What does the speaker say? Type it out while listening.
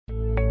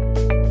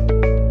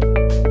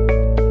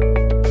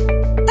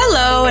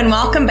and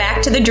welcome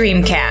back to the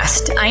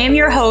Dreamcast. I am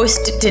your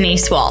host,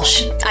 Denise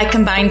Walsh. I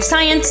combine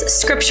science,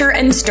 scripture,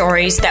 and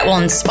stories that will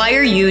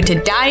inspire you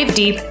to dive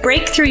deep,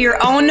 break through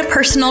your own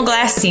personal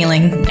glass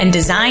ceiling, and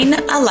design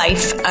a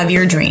life of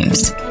your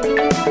dreams.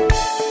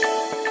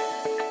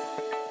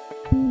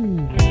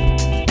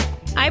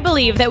 I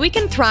believe that we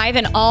can thrive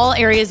in all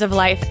areas of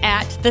life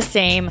at the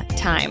same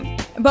time.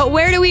 But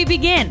where do we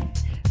begin?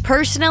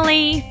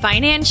 Personally,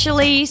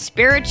 financially,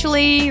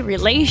 spiritually,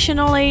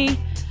 relationally?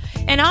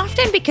 And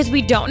often because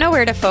we don't know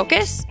where to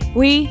focus,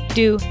 we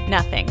do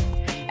nothing.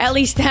 At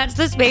least that's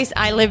the space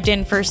I lived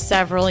in for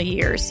several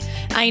years.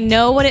 I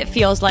know what it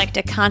feels like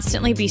to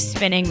constantly be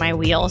spinning my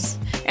wheels.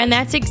 And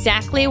that's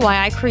exactly why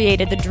I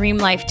created the Dream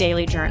Life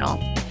Daily Journal.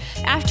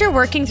 After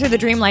working through the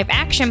Dream Life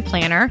Action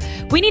Planner,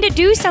 we need to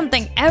do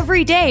something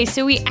every day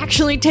so we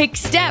actually take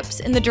steps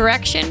in the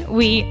direction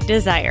we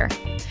desire.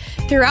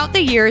 Throughout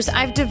the years,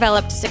 I've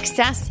developed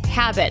success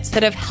habits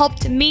that have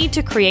helped me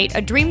to create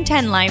a Dream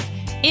 10 life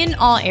in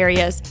all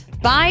areas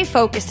by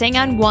focusing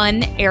on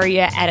one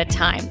area at a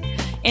time.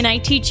 And I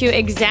teach you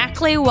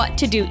exactly what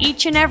to do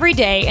each and every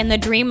day in the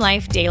Dream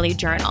Life Daily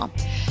Journal.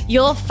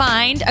 You'll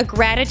find a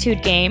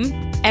gratitude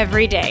game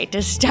every day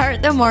to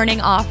start the morning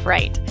off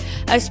right,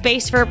 a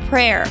space for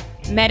prayer,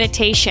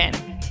 meditation,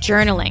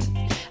 journaling,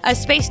 a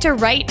space to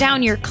write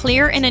down your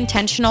clear and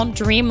intentional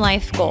dream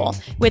life goal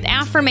with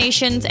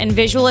affirmations and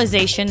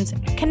visualizations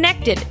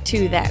connected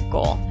to that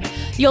goal.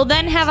 You'll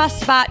then have a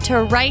spot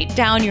to write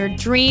down your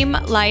dream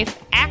life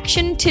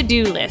action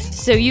to-do list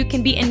so you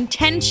can be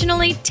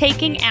intentionally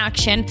taking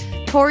action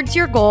towards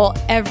your goal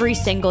every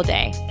single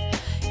day.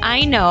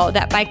 I know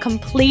that by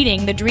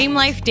completing the Dream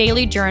Life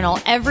Daily Journal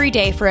every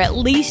day for at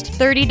least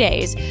 30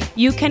 days,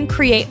 you can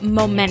create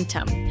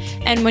momentum.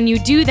 And when you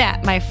do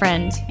that, my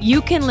friends,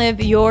 you can live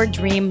your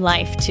dream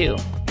life too.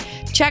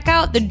 Check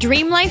out the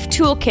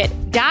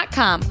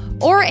dreamlifetoolkit.com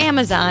or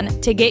Amazon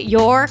to get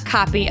your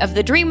copy of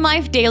the Dream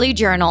Life Daily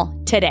Journal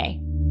today.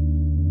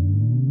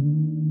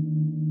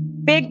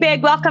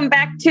 Big welcome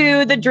back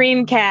to the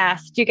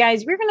Dreamcast. You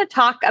guys, we're going to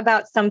talk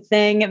about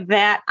something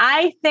that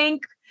I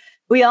think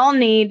we all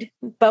need,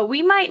 but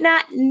we might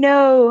not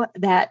know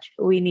that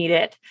we need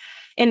it.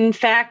 In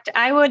fact,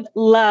 I would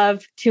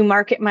love to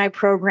market my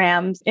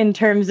programs in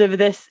terms of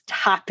this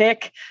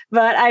topic,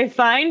 but I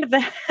find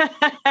that,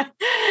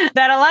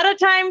 that a lot of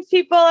times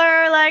people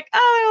are like,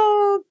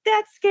 oh,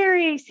 that's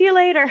scary. See you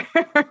later.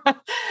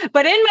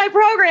 But in my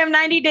program,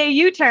 90 Day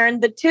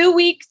U-Turn, the 2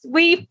 weeks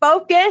we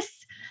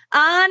focus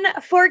on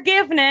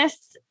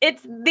forgiveness,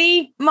 it's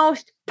the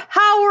most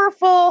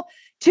powerful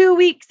 2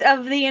 weeks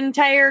of the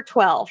entire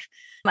 12.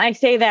 I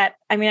say that,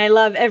 I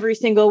love every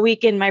single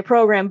week in my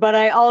program, but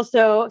I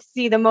also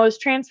see the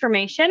most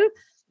transformation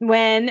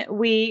when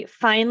we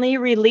finally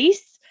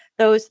release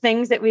those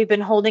things that we've been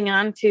holding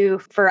on to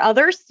for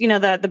others,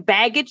 the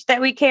baggage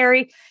that we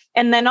carry,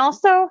 and then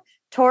also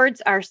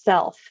towards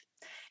ourselves.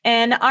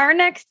 And our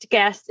next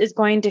guest is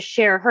going to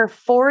share her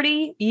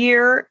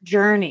 40-year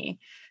journey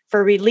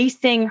for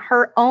releasing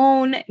her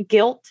own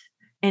guilt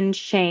and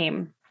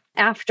shame.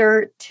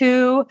 After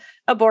 2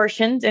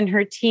 abortions in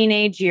her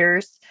teenage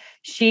years,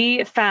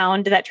 she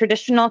found that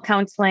traditional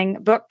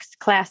counseling, books,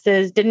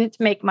 classes didn't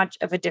make much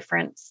of a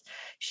difference.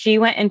 She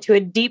went into a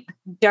deep,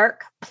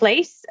 dark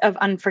place of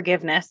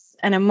unforgiveness,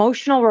 an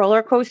emotional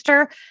roller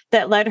coaster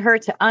that led her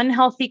to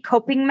unhealthy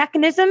coping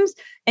mechanisms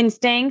and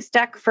staying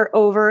stuck for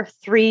over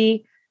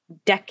 3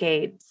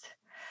 decades.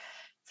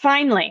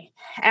 Finally,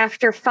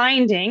 after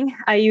finding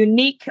a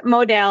unique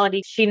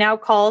modality she now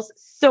calls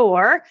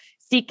SOAR,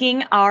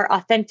 seeking our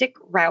authentic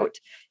route,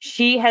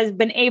 she has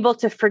been able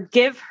to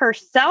forgive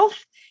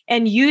herself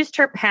and used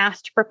her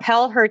past to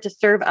propel her to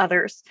serve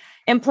others,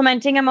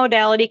 implementing a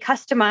modality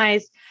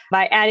customized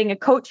by adding a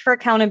coach for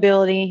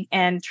accountability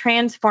and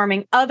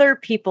transforming other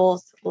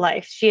people's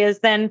life. She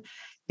has then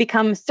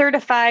become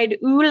certified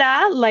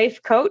ULA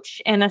life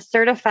coach and a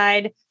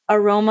certified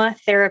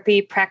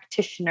aromatherapy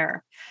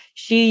practitioner.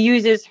 She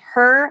uses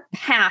her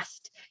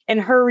past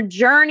and her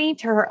journey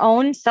to her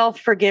own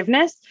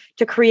self-forgiveness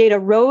to create a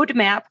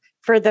roadmap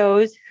for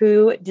those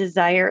who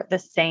desire the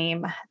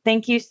same.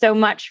 Thank you so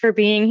much for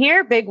being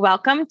here. Big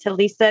welcome to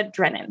Lisa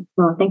Drennan.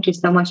 Well, thank you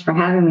so much for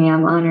having me.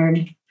 I'm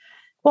honored.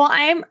 Well,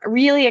 I'm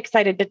really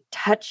excited to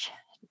touch.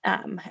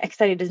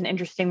 Excited is an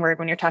interesting word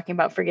when you're talking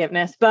about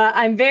forgiveness, but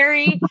I'm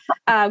very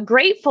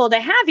grateful to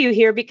have you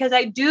here because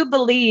I do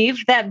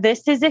believe that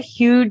this is a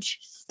huge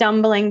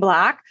stumbling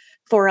block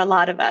for a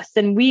lot of us.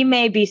 And we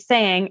may be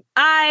saying,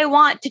 I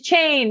want to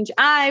change.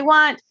 I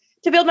want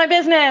to build my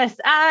business.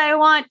 I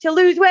want to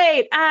lose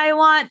weight. I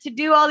want to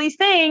do all these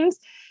things.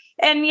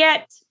 And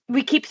yet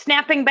we keep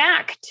snapping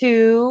back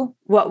to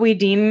what we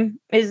deem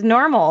is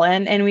normal.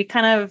 And we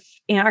kind of,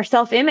 our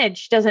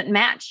self-image doesn't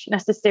match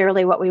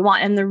necessarily what we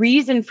want. And the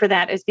reason for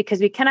that is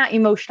because we cannot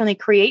emotionally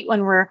create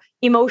when we're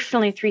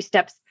emotionally 3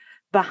 steps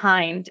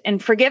behind.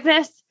 And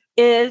forgiveness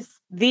is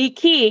the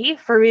key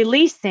for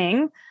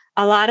releasing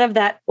a lot of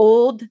that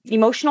old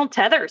emotional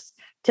tethers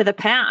to the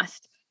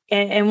past.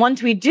 And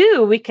once we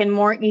do, we can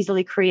more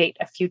easily create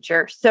a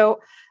future. So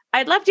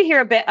I'd love to hear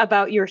a bit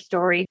about your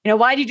story.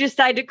 Why did you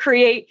decide to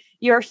create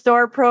your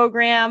SOAR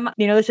program?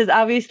 This is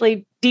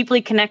obviously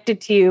deeply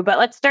connected to you, but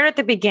let's start at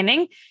the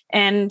beginning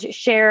and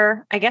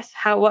share, I guess,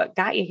 what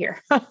got you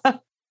here.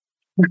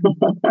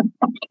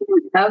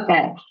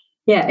 Okay.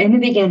 Yeah, in the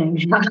beginning,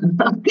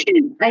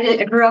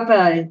 I grew up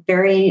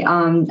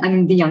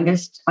I'm the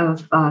youngest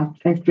of I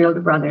have 3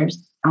 older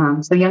brothers.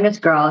 So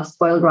youngest girl,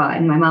 spoiled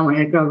rotten. My mom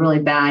wanted to grow really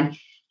bad,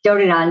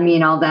 doted on me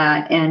and all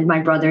that. And my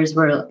brothers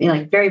were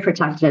very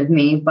protective of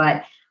me.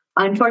 But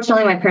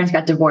unfortunately, my parents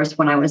got divorced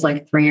when I was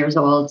 3 years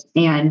old.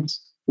 And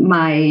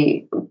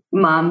my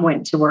mom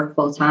went to work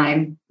full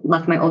time,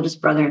 left my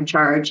oldest brother in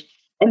charge.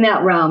 In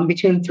that realm,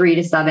 between 3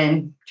 years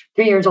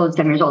old,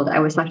 7 years old, I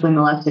was sexually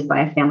molested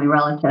by a family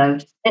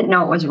relative. Didn't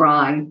know it was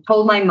wrong.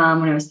 Told my mom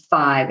when I was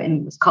 5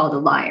 and was called a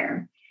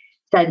liar.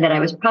 Said that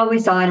I probably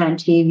saw it on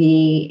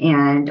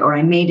TV or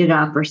I made it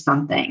up or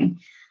something.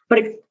 But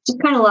it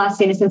just kind of lost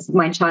the innocence of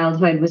my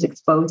childhood, was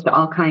exposed to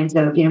all kinds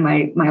of,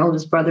 my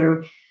oldest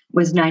brother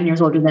was 9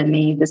 years older than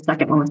me. The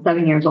second one was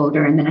 7 years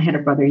older. And then I had a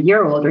brother a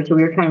year older. So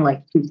we were kind of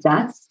like 2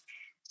 sets.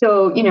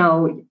 So,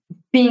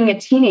 being a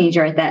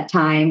teenager at that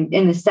time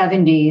in the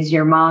 70s,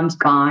 your mom's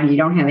gone, you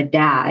don't have a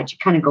dad, you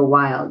kind of go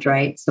wild,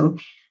 right? So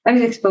I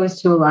was exposed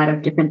to a lot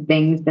of different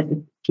things that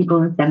the people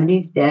in the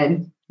 70s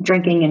did,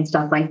 drinking and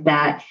stuff like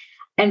that,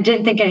 and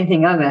didn't think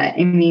anything of it.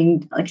 I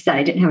mean, like I said,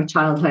 I didn't have a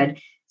childhood.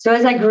 So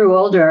as I grew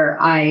older,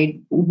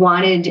 I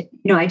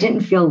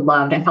didn't feel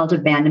loved. I felt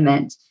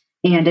abandonment,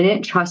 and I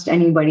didn't trust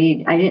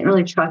anybody. I didn't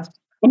really trust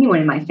anyone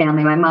in my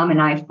family. My mom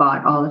and I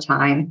fought all the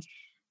time.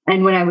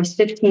 And when I was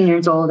 15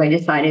 years old, I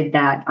decided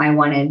that I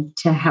wanted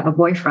to have a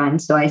boyfriend.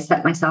 So I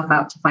set myself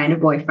out to find a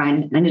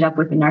boyfriend, ended up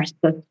with a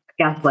narcissist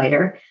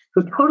gaslighter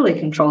who totally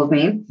controlled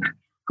me,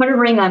 put a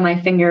ring on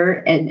my finger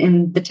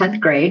in the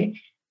 10th grade,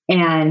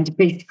 and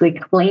basically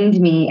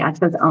claimed me as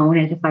his own,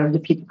 as if I was a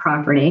piece of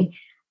property.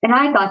 And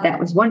I thought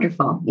that was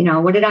wonderful.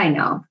 What did I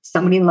know?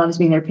 Somebody loves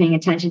me. They're paying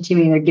attention to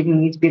me. They're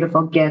giving me these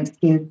beautiful gifts.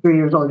 He was 3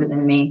 years older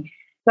than me.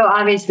 So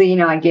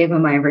obviously, I gave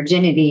him my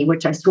virginity,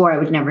 which I swore I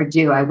would never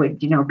do. I would,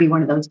 be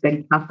one of those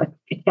big, tough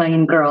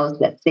Italian girls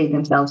that save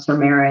themselves for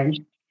marriage.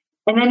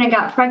 And then I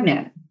got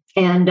pregnant.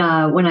 And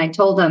when I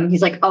told him,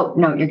 he's like, "Oh,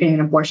 no, you're getting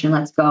an abortion.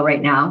 Let's go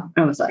right now."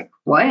 And I was like,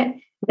 "What?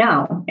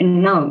 No."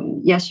 And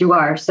no, yes, you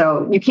are.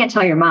 So you can't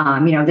tell your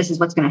mom, this is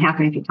what's going to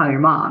happen if you tell your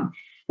mom.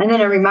 And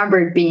then I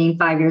remembered being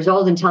 5 years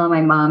old and telling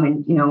my mom,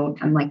 and,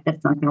 I'm like,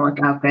 that's not going to work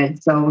out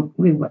good. So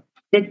we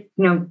did,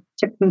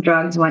 took some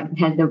drugs, went and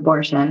had the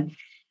abortion.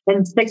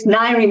 And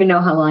I don't even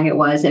know how long it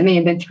was. It may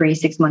have been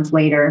 6 months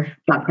later,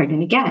 got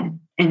pregnant again.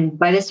 And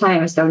by this time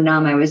I was so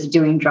numb, I was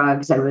doing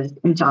drugs. I was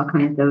into all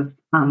kinds of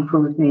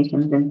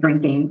hallucinations and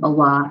drinking a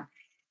lot.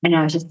 And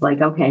I was just like,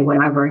 okay,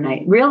 whatever. And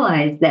I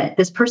realized that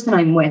this person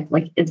I'm with,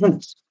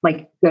 isn't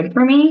good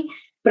for me,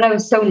 but I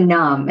was so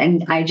numb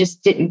and I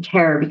just didn't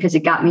care because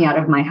it got me out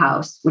of my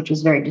house, which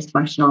was very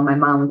dysfunctional. My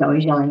mom was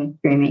always yelling and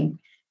screaming.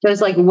 So it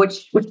was like,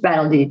 which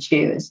battle do you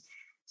choose?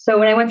 So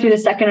when I went through the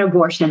second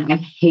abortion, I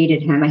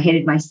hated him. I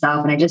hated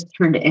myself. And I just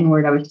turned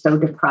inward. I was so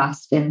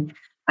depressed and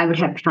I would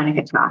have panic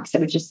attacks. I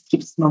would just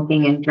keep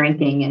smoking and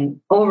drinking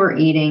and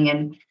overeating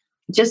and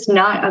just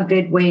not a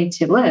good way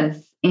to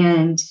live.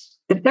 And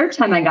the third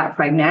time I got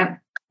pregnant,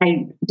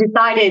 I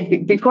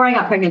decided before I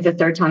got pregnant the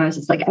third time, I was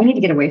just like, I need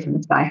to get away from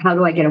this guy. How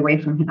do I get away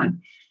from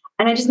him?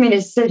 And I just made a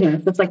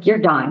decision. It's like, you're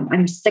done.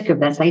 I'm sick of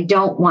this. I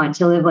don't want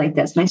to live like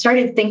this. And I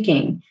started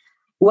thinking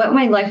what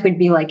my life would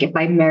be like if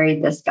I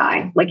married this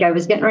guy. I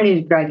was getting ready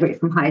to graduate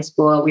from high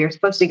school. We were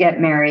supposed to get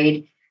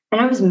married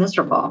and I was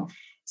miserable.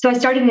 So I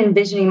started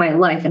envisioning my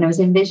life and I was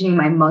envisioning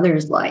my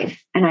mother's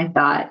life. And I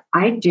thought,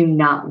 I do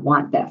not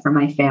want that for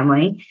my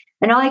family.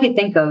 And all I could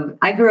think of,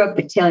 I grew up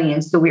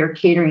Italian, so we were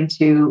catering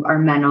to our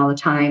men all the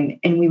time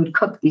and we would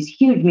cook these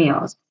huge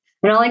meals.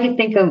 And all I could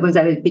think of was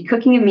I would be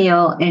cooking a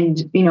meal and,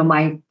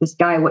 this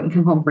guy wouldn't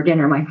come home for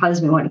dinner. My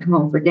husband wouldn't come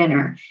home for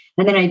dinner.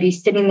 And then I'd be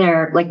sitting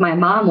there like my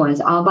mom was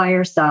all by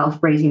herself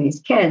raising these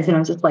kids. And I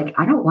was just like,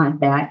 I don't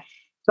want that.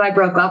 So I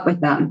broke up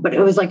with them, but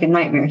it was like a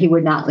nightmare. He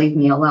would not leave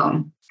me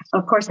alone. So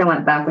of course I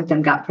went back with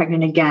him, got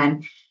pregnant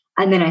again.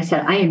 And then I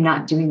said, I am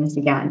not doing this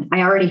again.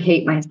 I already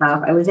hate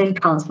myself. I was in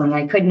counseling.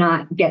 I could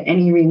not get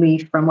any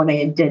relief from what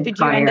I did prior. Did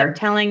you end up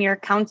telling your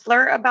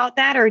counselor about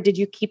that or did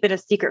you keep it a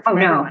secret from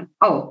everyone?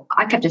 Oh,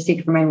 I kept a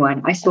secret from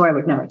everyone. I swore I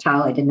would never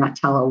tell. I did not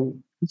tell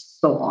a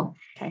soul.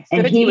 Okay. So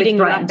and he would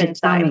threaten to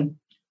tell me.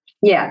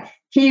 Yeah.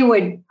 He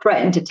would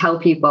threaten to tell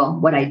people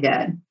what I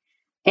did.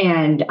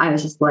 And I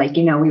was just like,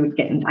 I would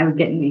get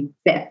in these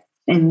fits.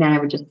 And then I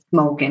would just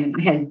smoke and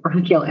I had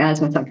bronchial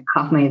asthma, so I could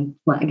cough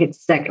I get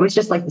sick. It was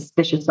just like this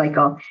vicious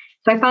cycle.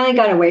 So I finally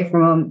got away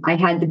from him. I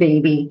had the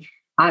baby.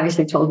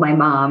 Obviously told my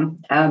mom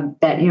that,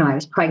 I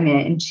was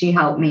pregnant and she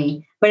helped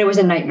me, but it was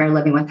a nightmare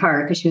living with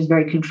her because she was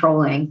very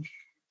controlling.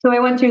 So I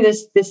went through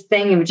this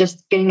thing of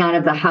just getting out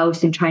of the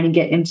house and trying to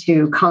get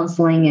into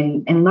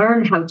counseling and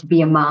learn how to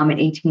be a mom at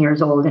 18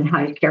 years old and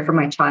how to care for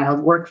my child,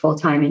 work full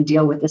time and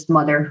deal with this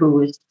mother who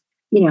was,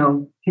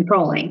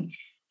 controlling.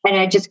 And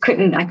I just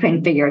couldn't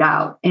figure it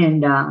out.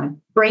 And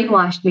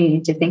brainwashed me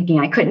into thinking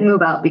I couldn't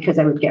move out because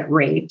I would get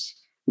raped.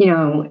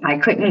 I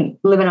couldn't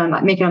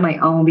make it on my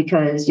own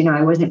because,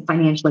 I wasn't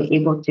financially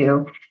able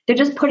to. They're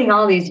just putting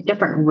all these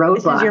different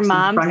roadblocks This is your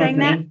mom in front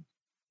saying of me.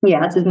 that?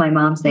 Yeah, this is my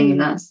mom saying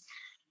this.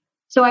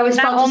 So I was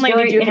not only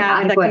did you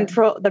have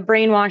the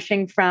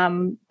brainwashing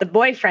from the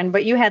boyfriend,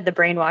 but you had the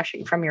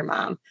brainwashing from your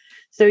mom.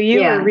 So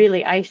you were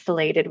really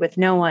isolated with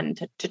no one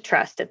to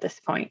trust at this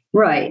point.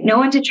 Right. No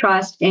one to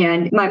trust.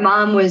 And my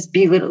mom was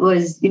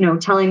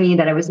telling me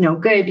that I was no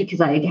good because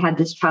I had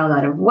this child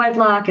out of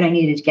wedlock and I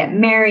needed to get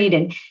married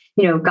and,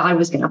 God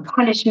was going to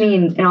punish me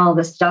and all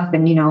this stuff.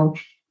 And,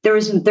 there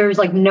was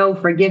like no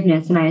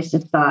forgiveness. And I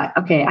just thought,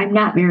 okay, I'm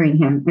not marrying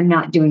him. I'm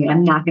not doing it.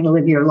 I'm not going to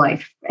live your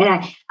life.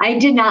 And I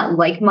did not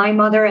like my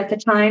mother at the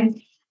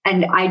time.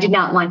 And I did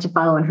not want to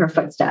follow in her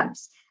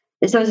footsteps.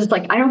 So it's just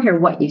like, I don't care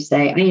what you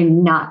say. I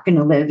am not going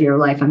to live your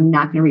life. I'm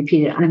not going to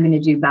repeat it. I'm going to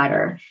do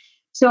better.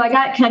 So I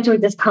got connected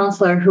with this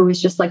counselor who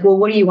was just like, well,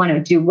 what do you want to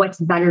do? What's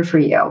better for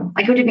you?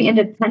 I go to be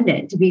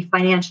independent, to be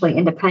financially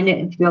independent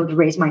and to be able to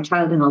raise my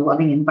child in a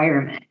loving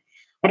environment.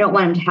 I don't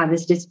want him to have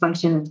this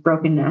dysfunction, this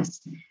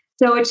brokenness.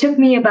 So it took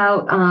me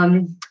about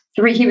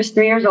he was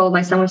 3 years old.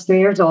 My son was 3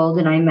 years old.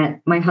 And I met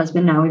my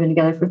husband now. We've been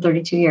together for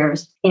 32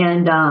 years.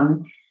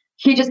 And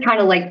he just kind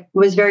of like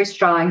was very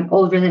strong,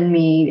 older than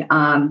me.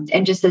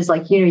 And just says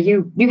like,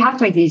 you have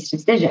to make these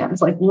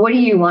decisions. Like, what do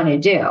you want to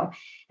do?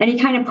 And he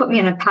kind of put me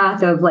on a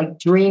path of like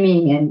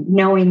dreaming and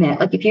knowing that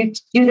like, if you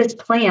do this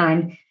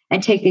plan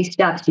and take these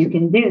steps, you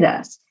can do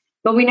this.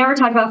 But we never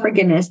talked about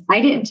forgiveness.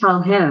 I didn't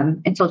tell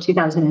him until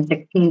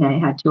 2016 that I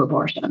had 2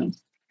 abortions.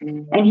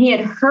 And he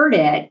had heard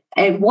it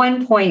at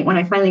one point when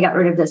I finally got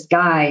rid of this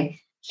guy.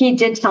 He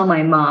did tell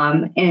my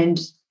mom, and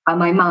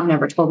my mom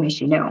never told me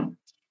she knew.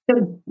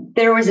 So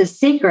there was a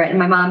secret, and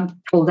my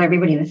mom told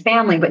everybody in the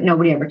family, but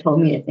nobody ever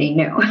told me that they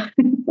knew.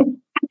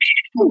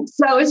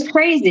 So it was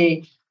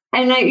crazy.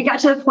 And I got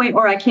to the point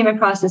where I came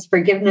across this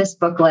forgiveness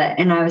booklet,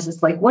 and I was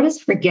just like, what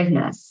is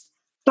forgiveness?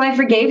 So I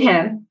forgave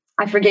him.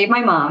 I forgave my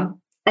mom,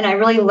 and I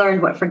really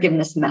learned what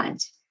forgiveness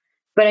meant.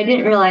 But I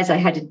didn't realize I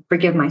had to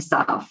forgive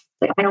myself.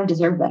 Like, I don't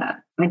deserve that.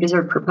 I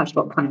deserve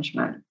perpetual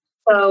punishment.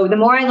 So the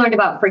more I learned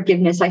about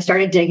forgiveness, I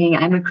started digging.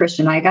 I'm a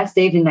Christian. I got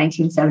saved in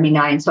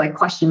 1979. So I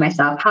questioned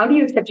myself, how do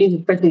you accept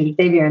Jesus Christ as your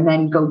Savior and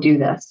then go do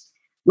this?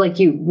 Like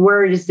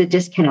where is the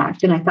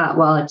disconnect? And I thought,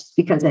 well, it's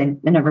because I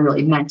never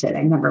really meant it.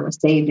 I never was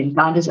saved and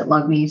God doesn't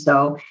love me.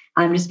 So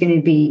I'm just going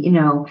to be,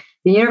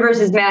 the universe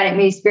is mad at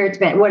me, spirit's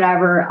mad,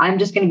 whatever. I'm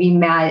just going to be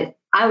mad.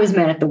 I was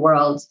mad at the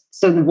world.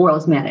 So the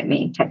world's mad at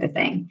me type of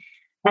thing.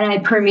 And I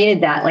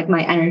permeated that. Like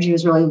my energy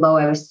was really low.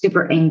 I was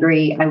super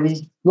angry. I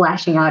was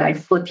lashing out.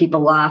 I'd flip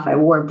people off. I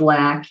wore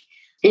black.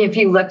 If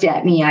you looked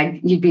at me,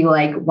 you'd be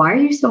like, why are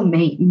you so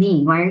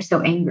mean? Why are you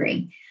so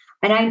angry?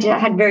 And I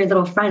had very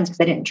little friends because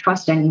I didn't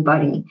trust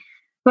anybody.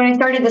 When I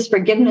started this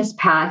forgiveness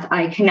path,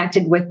 I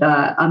connected with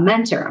a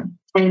mentor.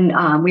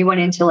 And we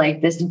went into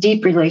like this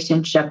deep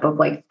relationship of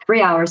like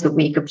 3 hours a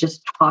week of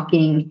just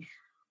talking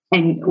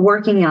and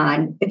working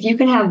on, if you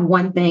could have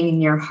one thing in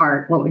your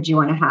heart, what would you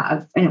want to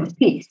have? And it was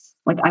peace.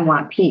 Like, I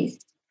want peace.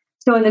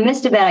 So in the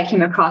midst of that, I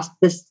came across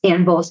this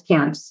Ann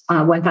Voskamp's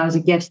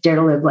 1,000 Gifts, Dare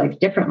to Live Life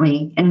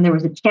Differently. And there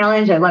was a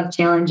challenge. I love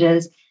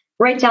challenges.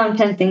 Write down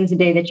 10 things a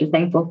day that you're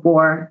thankful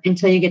for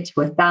until you get to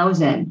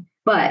 1,000.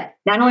 But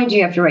not only do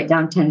you have to write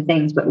down 10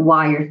 things, but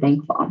why you're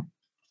thankful.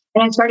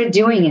 And I started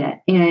doing it.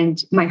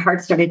 And my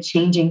heart started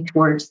changing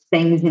towards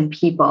things and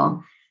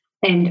people.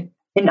 And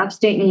in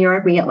upstate New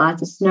York, we get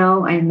lots of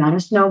snow. I am not a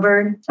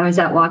snowbird. I was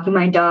out walking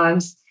my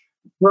dogs,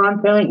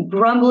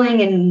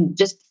 grumbling and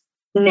just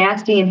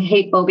nasty and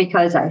hateful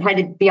because I had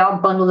to be all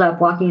bundled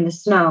up walking in the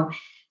snow.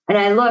 And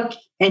I look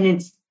and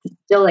it's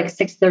still like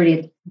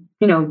 6:30,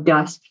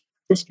 dusk.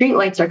 The street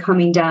lights are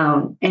coming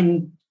down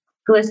and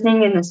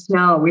glistening in the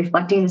snow,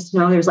 reflecting the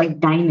snow. There's like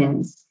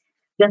diamonds.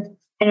 And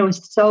it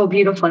was so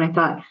beautiful. And I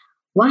thought,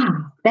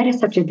 wow, that is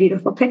such a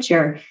beautiful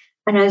picture.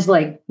 And I was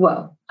like,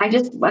 whoa,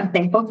 I'm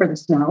thankful for the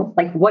snow.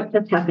 Like, what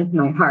just happened to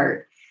my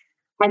heart?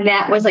 And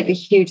that was like a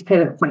huge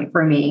pivot point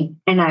for me.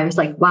 And I was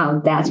like, wow,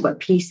 that's what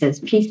peace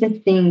is. Peace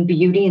is seeing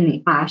beauty in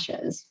the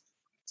ashes.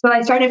 So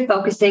I started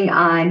focusing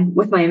on,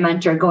 with my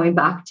mentor, going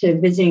back to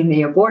visiting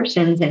the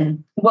abortions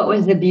and what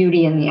was the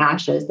beauty in the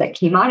ashes that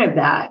came out of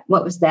that?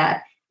 What was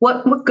that?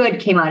 What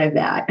good came out of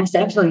that? I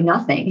said, absolutely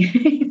nothing.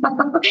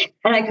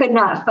 And I could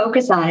not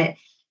focus on it.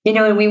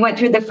 And we went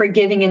through the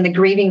forgiving and the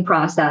grieving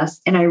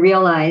process. And I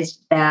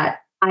realized that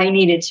I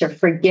needed to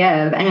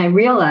forgive. And I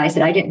realized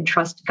that I didn't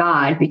trust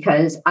God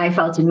because I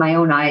felt in my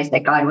own eyes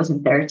that God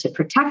wasn't there to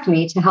protect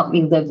me, to help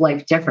me live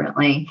life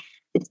differently.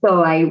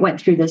 So I went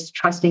through this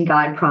trusting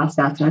God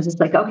process. And I was just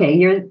like, okay,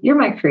 you're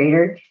my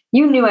creator.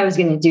 You knew I was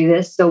going to do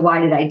this. So why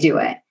did I do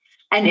it?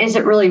 And is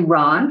it really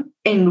wrong?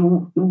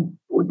 And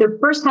the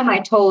first time I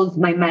told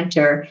my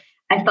mentor,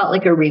 I felt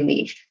like a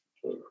relief.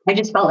 I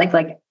just felt like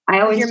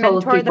I always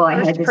told people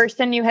I had this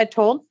person you had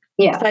told?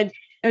 Yeah.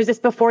 Was this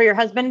before your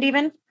husband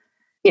even?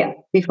 Yeah,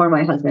 before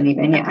my husband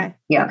even. Yeah. Okay.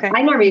 Yeah. Okay.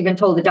 I never even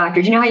told the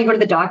doctors. You know how you go to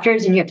the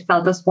doctors and you have to fill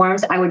out those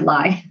forms? I would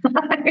lie.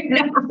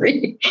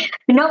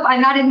 Nope,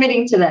 I'm not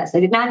admitting to this. I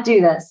did not do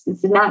this.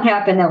 This did not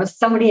happen. That was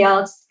somebody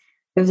else.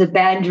 It was a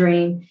bad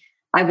dream.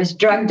 I was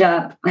drugged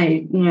up.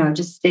 I,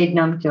 just stayed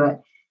numb to it.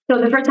 So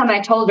the first time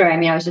I told her,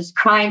 I was just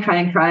crying.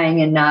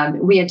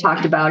 And we had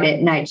talked about it.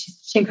 And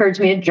she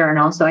encouraged me to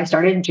journal. So I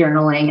started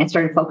journaling. I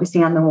started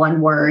focusing on the one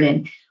word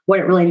and what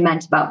it really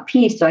meant about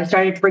peace. So I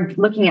started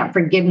looking at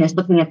forgiveness,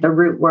 looking at the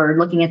root word,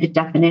 looking at the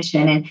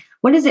definition. And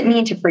what does it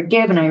mean to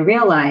forgive? And I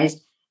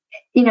realized,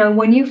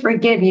 when you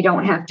forgive, you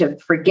don't have to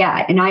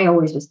forget. And I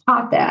always was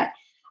taught that.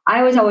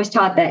 I was always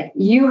taught that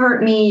you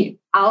hurt me,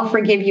 I'll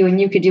forgive you, and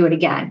you could do it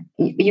again.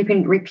 You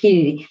can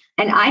repeat it.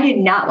 And I did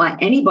not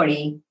want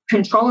anybody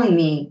controlling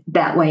me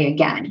that way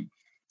again.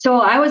 So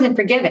I wasn't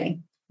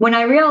forgiving. When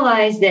I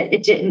realized that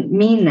it didn't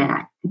mean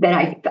that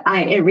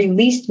it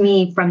released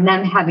me from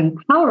them having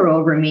power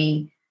over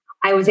me,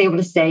 I was able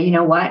to say, you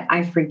know what?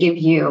 I forgive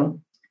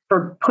you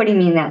for putting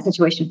me in that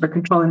situation, for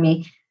controlling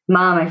me.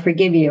 Mom, I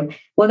forgive you.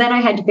 Well, then I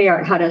had to figure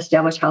out how to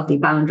establish healthy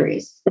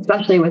boundaries,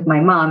 especially with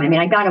my mom.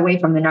 I got away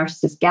from the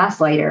narcissist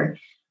gaslighter,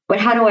 but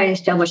how do I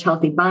establish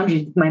healthy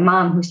boundaries with my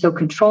mom, who's so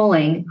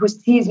controlling, who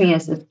sees me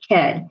as this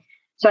kid?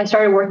 So I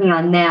started working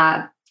on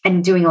that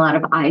and doing a lot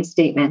of I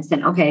statements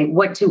and, okay,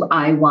 what do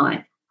I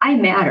want? I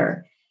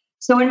matter.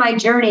 So in my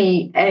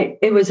journey,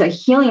 it was a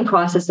healing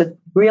process of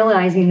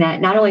realizing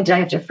that not only did I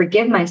have to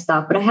forgive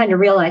myself, but I had to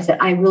realize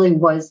that I really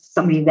was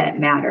somebody that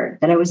mattered,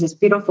 that I was this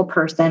beautiful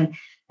person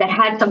that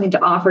had something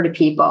to offer to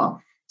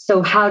people.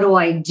 So how do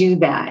I do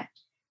that?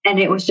 And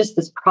it was just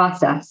this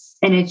process.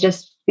 And it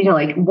just,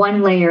 like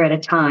one layer at a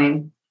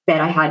time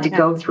that I had to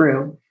go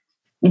through.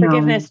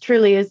 Forgiveness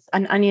truly is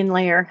an onion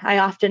layer. I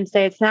often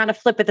say it's not a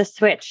flip of the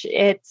switch.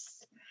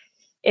 It's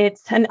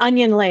an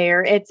onion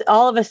layer. It's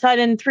all of a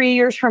sudden 3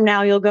 years from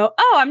now, you'll go,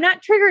 oh, I'm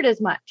not triggered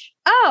as much.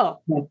 Oh,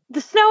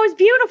 the snow is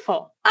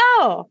beautiful.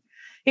 Oh,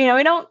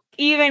 we don't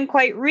even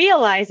quite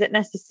realize it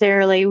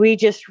necessarily. We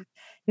just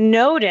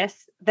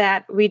notice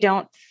that we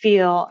don't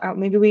feel, or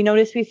maybe we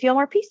notice we feel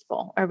more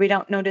peaceful, or we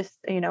don't notice,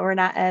 we're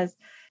not as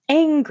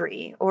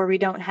angry, or we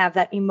don't have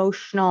that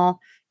emotional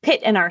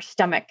pit in our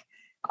stomach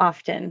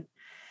often.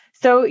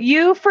 So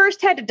you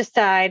first had to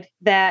decide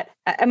that,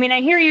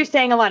 I hear you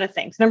saying a lot of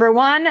things. Number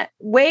one,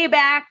 way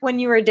back when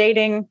you were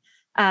dating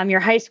your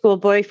high school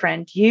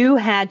boyfriend, you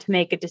had to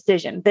make a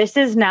decision. This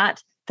is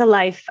not the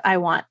life I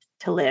want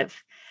to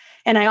live.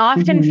 And I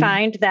often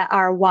find that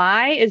our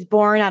why is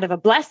born out of a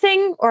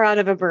blessing or out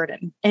of a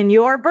burden. And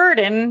your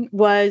burden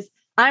was,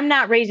 I'm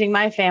not raising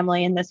my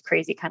family in this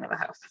crazy kind of a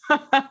house.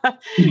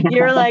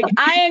 You're like,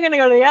 I am going to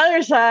go to the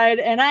other side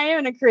and I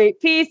am going to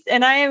create peace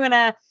and I am going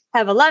to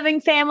have a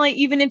loving family.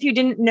 Even if you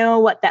didn't know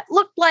what that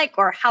looked like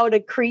or how to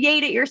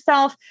create it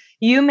yourself,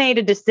 you made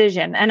a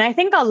decision. And I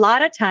think a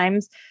lot of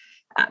times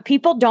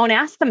people don't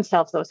ask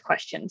themselves those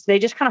questions. They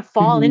just kind of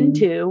fall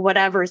into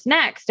whatever's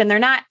next. And they're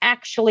not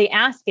actually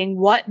asking,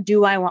 what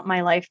do I want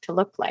my life to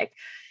look like?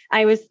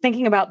 I was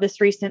thinking about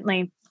this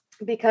recently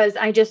because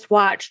I just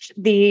watched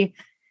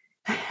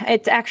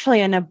it's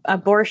actually an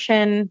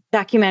abortion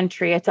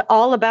documentary. It's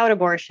all about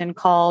abortion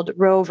called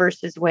Roe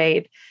versus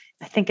Wade.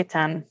 I think it's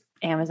on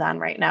Amazon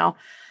right now.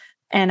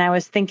 And I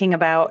was thinking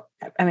about,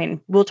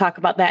 we'll talk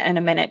about that in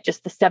a minute,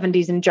 just the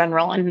 70s in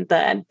general and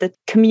the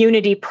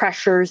community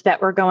pressures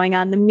that were going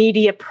on, the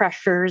media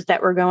pressures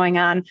that were going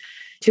on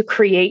to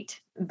create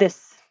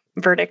this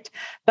verdict.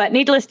 But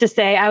needless to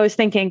say, I was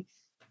thinking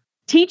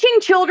teaching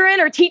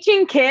children or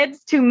teaching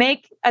kids to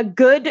make a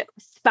good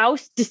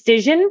spouse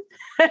decision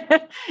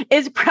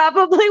is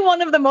probably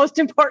one of the most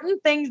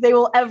important things they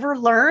will ever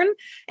learn.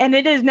 And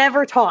it is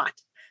never taught,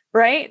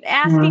 right?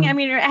 Asking,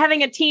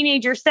 having a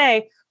teenager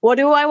say, what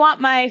do I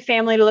want my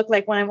family to look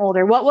like when I'm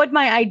older? What would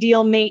my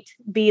ideal mate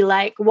be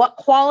like? What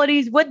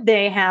qualities would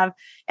they have?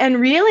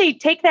 And really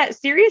take that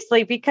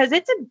seriously because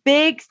it's a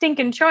big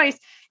stinking choice.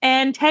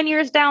 And 10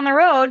 years down the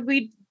road,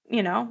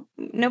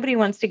 nobody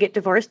wants to get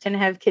divorced and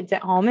have kids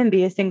at home and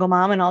be a single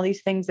mom and all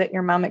these things that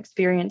your mom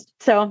experienced.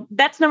 So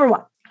that's number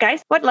one.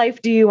 Guys, what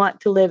life do you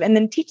want to live? And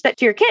then teach that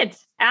to your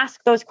kids.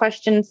 Ask those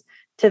questions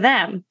to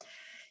them.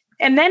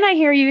 And then I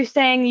hear you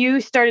saying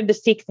you started to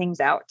seek things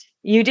out.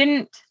 You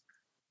didn't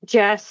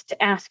just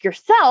ask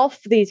yourself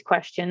these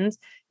questions.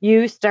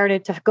 You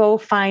started to go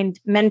find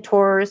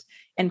mentors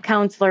and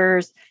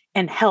counselors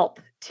and help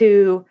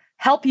to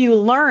help you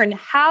learn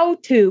how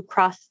to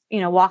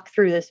walk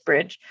through this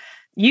bridge.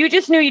 You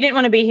just knew you didn't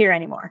want to be here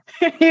anymore,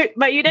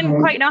 but you didn't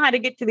quite know how to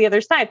get to the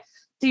other side.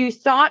 So you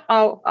sought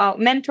out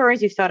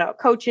mentors, you sought out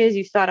coaches,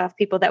 you sought out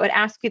people that would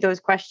ask you those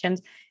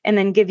questions and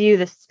then give you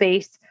the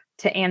space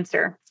to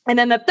answer. And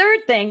then the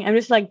third thing, I'm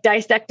just like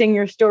dissecting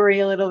your story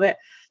a little bit.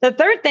 The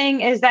third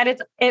thing is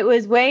that it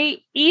was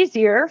way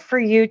easier for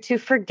you to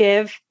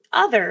forgive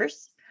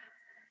others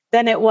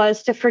than it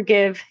was to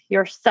forgive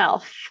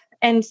yourself.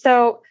 And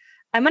so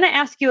I'm going to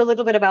ask you a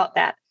little bit about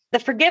that. The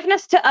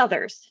forgiveness to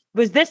others,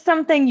 was this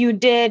something you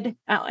did?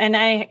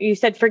 You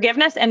said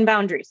forgiveness and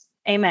boundaries.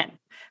 Amen.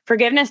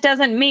 Forgiveness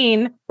doesn't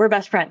mean we're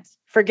best friends.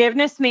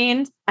 forgiveness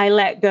means I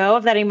let go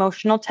of that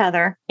emotional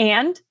tether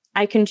and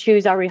I can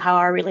choose how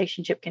our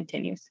relationship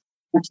continues.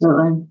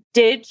 Absolutely.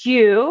 Did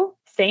you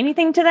say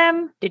anything to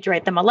them? Did you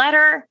write them a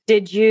letter?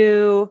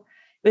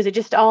 Was it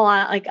just all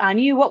on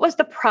you? What was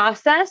the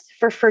process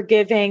for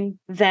forgiving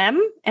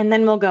them? And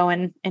then we'll go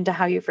into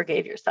how you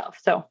forgave yourself.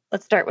 So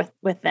let's start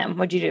with them.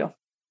 What'd you do?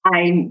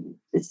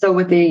 So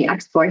with the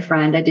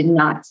ex-boyfriend, I did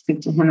not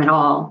speak to him at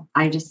all.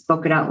 I just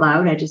spoke it out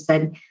loud. I just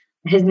said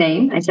his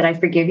name. I said, I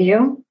forgive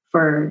you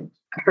for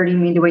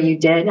hurting me the way you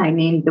did. I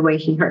named the way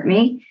he hurt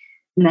me.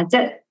 And that's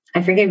it.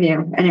 I forgive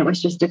you. And it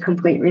was just a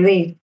complete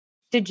relief.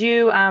 Did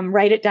you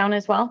write it down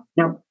as well?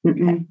 No.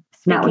 Okay.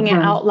 Speaking it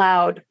out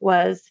loud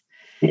was,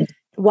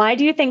 why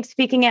do you think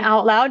speaking it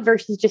out loud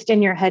versus just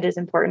in your head is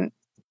important?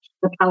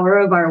 The power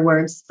of our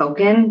words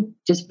spoken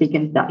just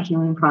begins that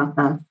healing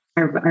process.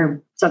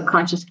 Our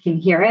subconscious can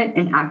hear it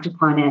and act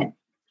upon it.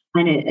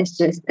 And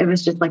it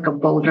was just like a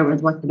boulder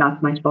was lifted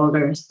off my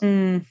shoulders.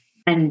 And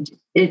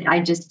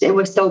it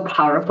was so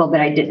powerful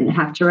that I didn't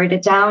have to write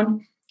it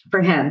down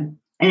for him.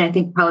 And I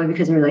think probably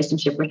because the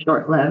relationship was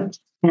short-lived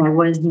and I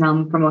was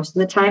numb for most of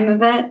the time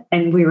of it.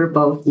 And we were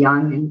both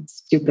young and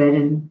stupid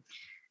and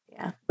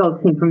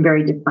both came from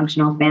very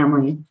dysfunctional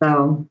families.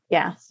 So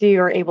you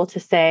were able to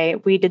say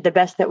we did the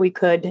best that we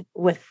could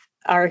with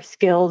our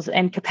skills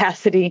and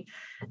capacity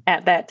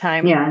at that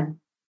time. Yeah.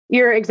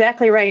 You're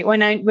exactly right.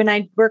 When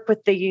I work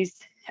with these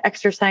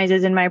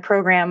exercises in my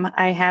program,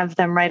 I have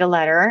them write a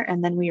letter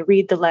and then we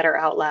read the letter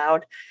out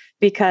loud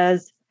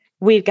because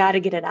we've got to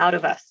get it out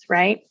of us,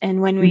 right?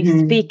 And when we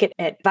speak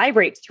it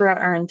vibrates throughout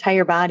our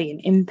entire body and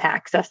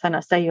impacts us on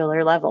a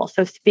cellular level.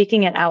 So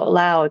speaking it out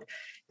loud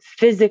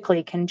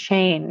physically can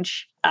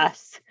change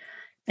us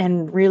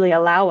and really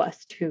allow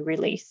us to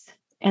release.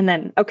 And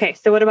then, okay,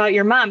 so what about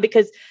your mom?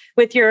 Because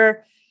with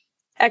your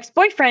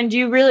ex-boyfriend,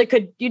 you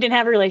didn't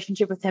have a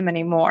relationship with him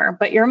anymore,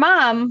 but your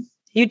mom,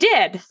 you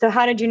did. So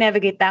how did you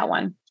navigate that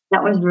one?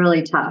 That was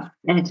really tough.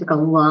 And it took a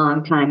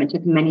long time. It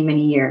took many,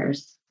 many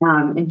years.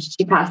 And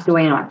she passed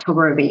away in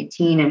October of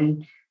 2018.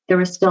 And there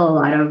was still a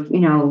lot of,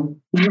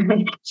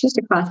 she used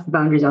to cross the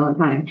boundaries all the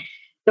time.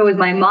 So with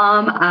my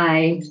mom,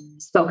 I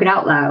spoke it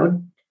out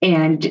loud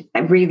and I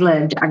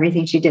relived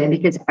everything she did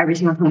because every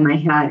single time I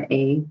had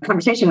a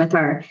conversation with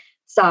her,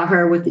 saw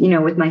her with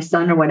my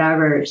son or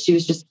whatever, she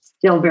was just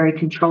still very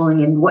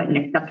controlling and wouldn't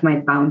accept my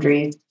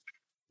boundaries,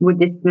 would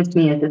dismiss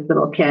me as this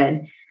little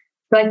kid.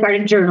 So I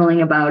started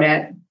journaling about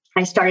it.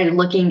 I started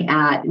looking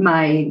at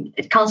my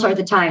counselor at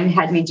the time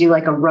had me do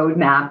like a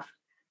roadmap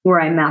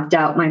where I mapped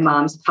out my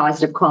mom's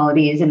positive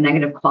qualities and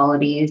negative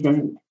qualities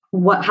and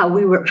how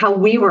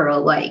we were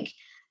alike.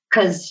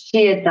 Because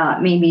she had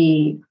thought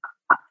maybe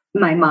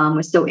my mom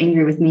was so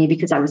angry with me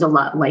because I was a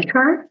lot like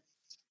her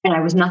and I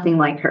was nothing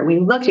like her. We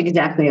looked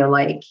exactly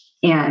alike.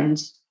 And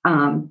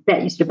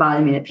that used to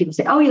bother me that people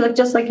say, oh, you look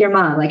just like your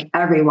mom. Like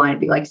everyone would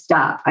be like,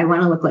 stop. I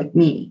want to look like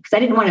me because I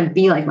didn't want to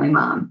be like my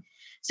mom.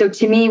 So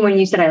to me, when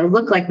you said I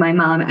look like my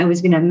mom, that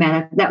was going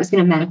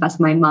to manifest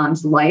my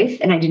mom's life.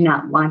 And I did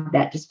not want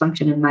that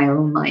dysfunction in my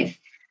own life.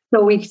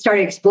 So we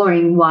started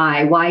exploring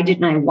why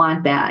didn't I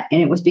want that?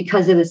 And it was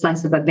because of the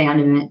sense of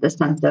abandonment, the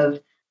sense of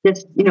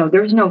this,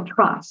 there was no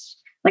trust.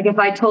 Like if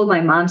I told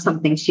my mom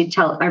something, she'd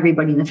tell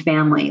everybody in the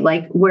family,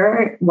 like,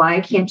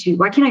 why can't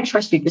I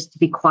trust you just to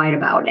be quiet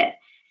about it?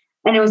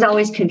 And it was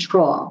always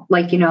control.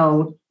 Like,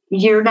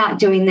 you're not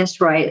doing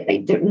this right.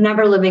 Like, they're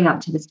never living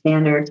up to the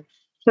standards.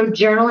 So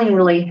journaling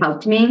really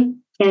helped me.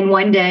 And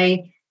one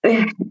day,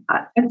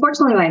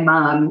 unfortunately, my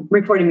mom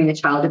reported me to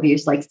child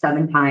abuse like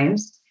 7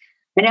 times.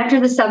 And after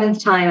the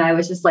 7th time, I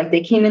was just like,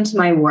 they came into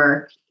my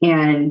work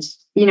and,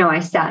 I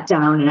sat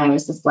down and I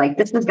was just like,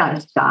 this has got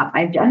to stop.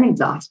 I'm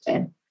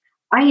exhausted.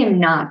 I am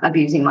not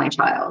abusing my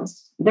child.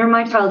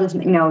 My child is,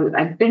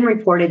 I've been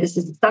reported. This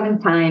is the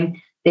 7th time.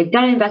 They've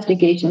done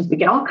investigations. We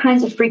get all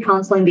kinds of free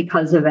counseling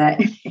because of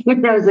it.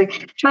 I was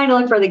like trying to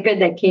look for the good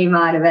that came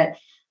out of it.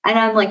 And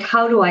I'm like,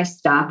 how do I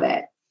stop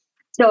it?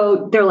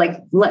 So they're like,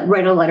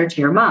 write a letter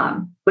to your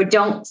mom, but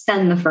don't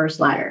send the first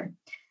letter.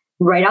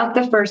 Write out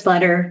the first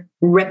letter,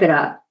 rip it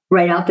up.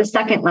 Write out the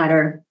second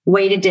letter,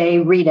 wait a day,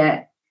 read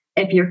it.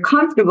 If you're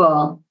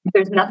comfortable, if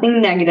there's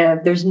nothing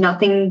negative, there's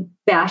nothing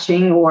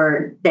bashing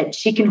or that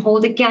she can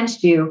hold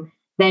against you,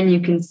 then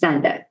you can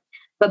send it.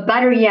 But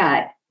better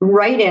yet,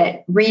 write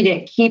it, read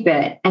it, keep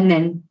it, and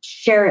then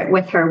share it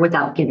with her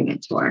without giving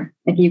it to her,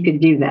 if you could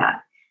do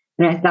that.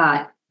 And I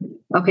thought,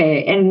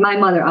 okay. And my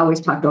mother always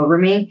talked over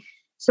me.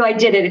 So I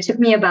did it. It took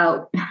me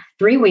about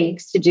 3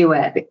 weeks to do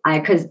it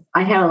because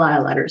I had a lot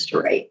of letters to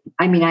write.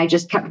 I mean, I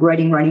just kept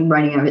writing. I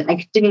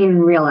didn't even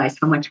realize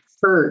how much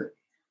hurt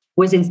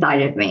was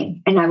inside of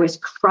me. And I was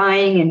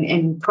crying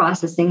and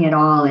processing it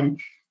all. And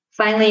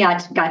finally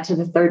I got to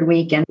the 3rd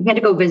week and I had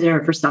to go visit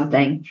her for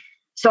something.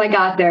 So I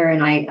got there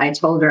and I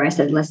told her, I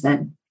said,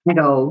 listen, I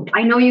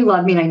know you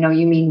love me and I know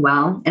you mean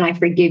well. And I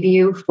forgive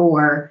you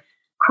for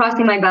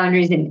crossing my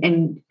boundaries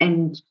and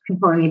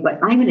controlling me, but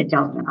I'm an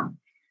adult now.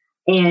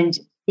 And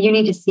you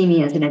need to see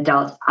me as an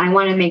adult. I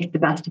want to make the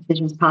best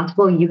decisions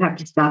possible. You have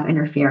to stop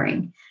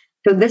interfering.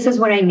 So this is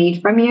what I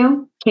need from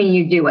you. Can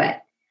you do it?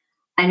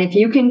 And if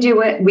you can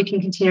do it, we can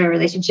continue a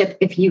relationship.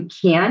 If you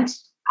can't,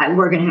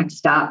 we're going to have to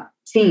stop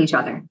seeing each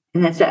other.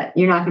 And that's it.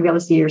 You're not going to be able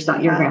to see your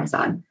son, your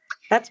grandson.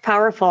 That's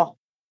powerful.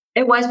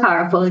 It was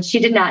powerful. And she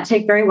did not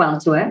take very well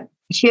to it.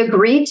 She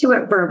agreed to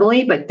it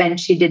verbally, but then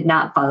she did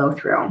not follow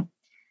through.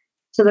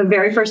 So the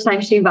very first time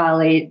she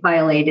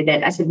violated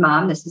it, I said,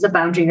 Mom, this is a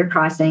boundary you're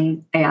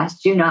crossing. I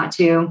asked you not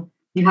to.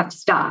 You have to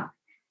stop.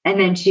 And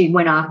then she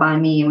went off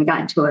on me and we got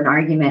into an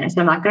argument. I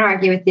said, I'm not going to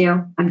argue with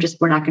you.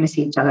 We're not going to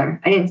see each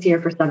other. I didn't see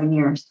her for 7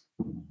 years.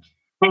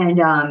 And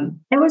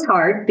it was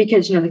hard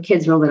because, the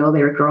kids were little,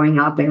 they were growing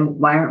up, and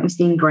why aren't we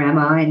seeing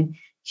grandma? And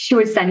she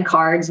would send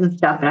cards and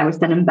stuff, and I would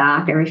send them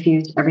back. I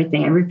refused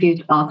everything. I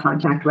refused all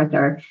contact with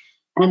her.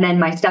 And then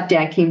my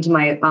stepdad came to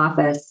my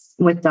office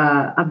with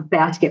a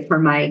basket for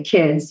my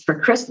kids for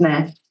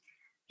Christmas.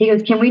 He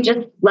goes, can we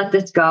just let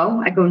this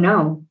go? I go,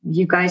 no,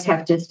 you guys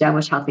have to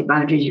establish healthy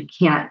boundaries. You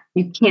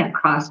can't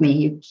cross me.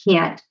 You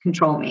can't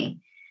control me.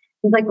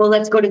 He's like, well,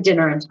 let's go to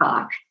dinner and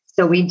talk.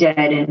 So we did,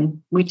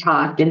 and we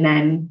talked. And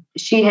then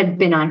she had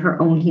been on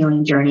her own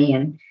healing journey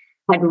and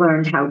had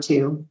learned how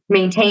to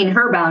maintain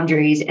her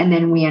boundaries. And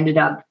then we ended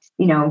up,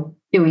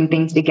 doing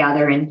things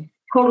together in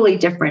totally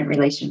different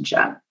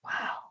relationship.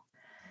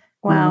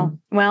 Wow.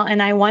 Well,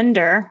 and I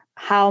wonder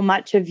how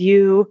much of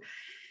you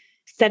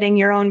setting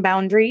your own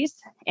boundaries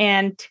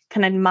and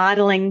kind of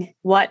modeling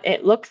what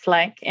it looks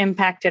like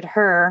impacted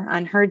her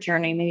on her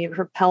journey, maybe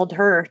propelled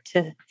her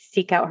to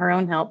seek out her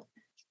own help.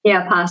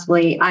 Yeah,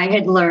 possibly. I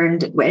had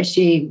learned as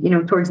she,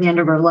 towards the end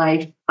of her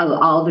life,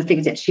 all the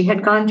things that she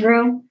had gone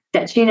through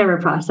that she never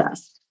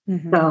processed.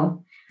 Mm-hmm.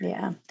 So,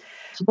 yeah.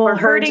 Well, for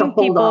her to hold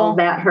people, all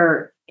that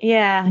hurt.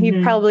 Yeah. Mm-hmm.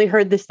 You've probably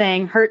heard the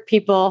saying, hurt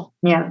people.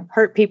 Yeah.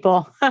 Hurt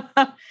people. Hurt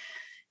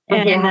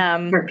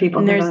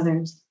people hurt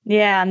others.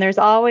 Yeah. And there's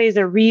always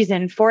a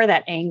reason for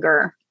that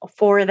anger,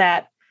 for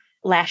that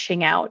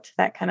lashing out,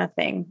 that kind of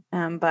thing.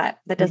 But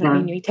that doesn't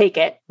mean you take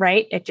it,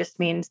 right? It just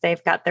means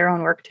they've got their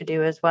own work to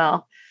do as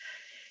well.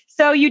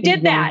 So you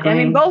did that. I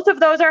mean, both of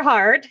those are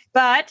hard,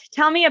 but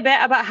tell me a bit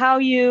about how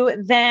you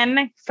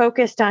then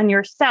focused on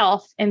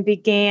yourself and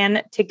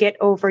began to get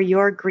over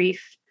your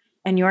grief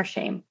and your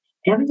shame.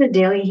 It was a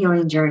daily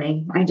healing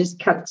journey. I just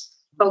kept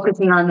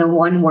focusing on the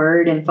one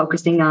word and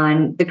focusing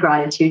on the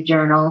gratitude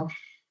journal.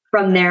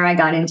 From there, I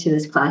got into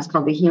this class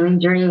called the Healing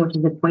Journey, which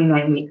is a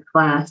 29-week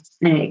class,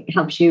 and it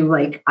helps you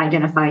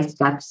identify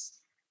steps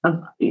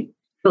of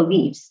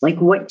beliefs.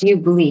 What do you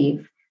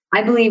believe?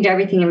 I believed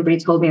everything everybody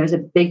told me. I was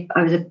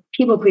a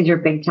people pleaser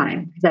big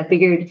time because I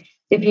figured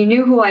if you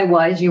knew who I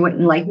was, you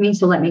wouldn't like me.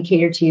 So let me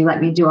cater to you.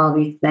 Let me do all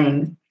these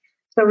things.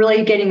 So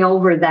really getting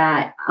over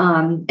that.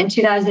 In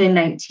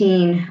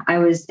 2019, I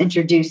was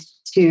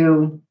introduced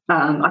to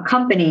a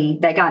company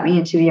that got me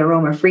into the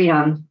Aroma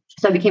Freedom.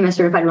 So I became a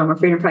certified Aroma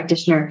Freedom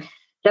practitioner.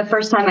 The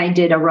first time I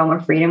did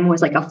Aroma Freedom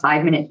was like a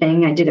 5-minute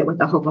thing. I did it with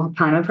the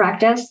Ho'oponopono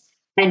practice,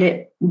 and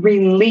it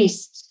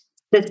released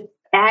this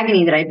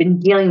agony that I've been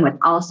dealing with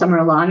all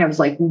summer long. I was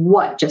like,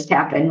 what just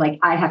happened?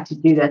 I have to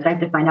do this. I have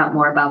to find out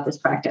more about this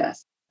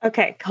practice.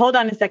 Okay. Hold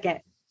on a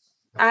second.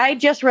 I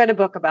just read a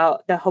book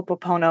about the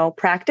Ho'oponopono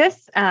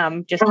practice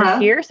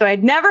this year. So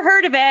I'd never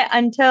heard of it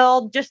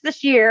until just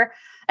this year.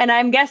 And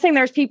I'm guessing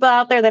there's people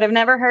out there that have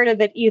never heard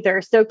of it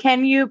either. So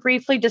can you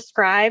briefly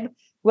describe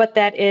what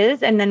that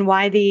is and then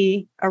why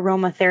the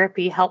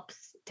aromatherapy helps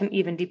to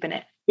even deepen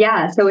it?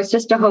 Yeah, so it's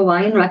just a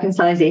Hawaiian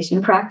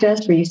reconciliation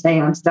practice where you say,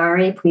 I'm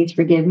sorry, please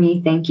forgive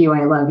me, thank you,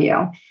 I love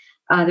you.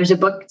 There's a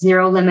book,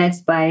 Zero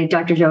Limits, by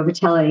Dr. Joe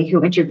Vitale,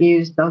 who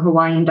interviews the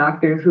Hawaiian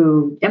doctor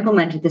who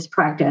implemented this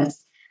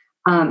practice.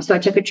 So I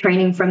took a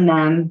training from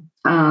them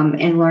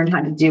and learned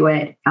how to do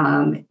it,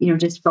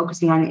 just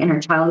focusing on the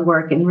inner child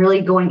work and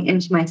really going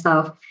into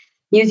myself,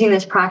 using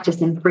this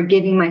practice and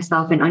forgiving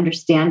myself and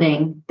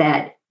understanding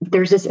that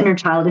there's this inner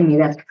child in me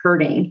that's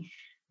hurting.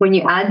 When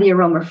you add the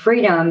Aroma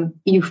Freedom,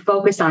 you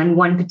focus on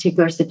one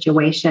particular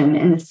situation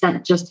and the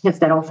scent just hits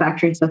that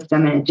olfactory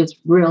system and it just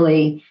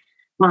really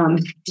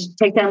just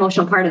take that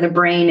emotional part of the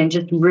brain and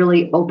just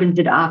really opens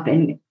it up.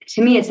 And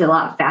to me, it's a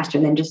lot faster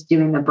than just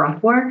doing the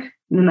breath work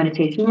and the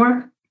meditation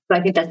work. So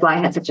I think that's why I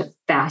had such a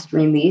fast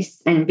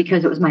release. And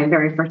because it was my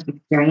very first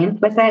experience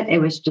with it, it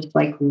was just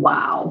like,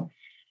 wow.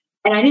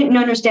 And I didn't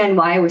understand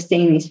why I was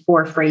saying these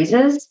 4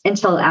 phrases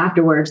until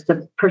afterwards,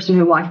 the person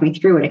who walked me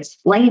through it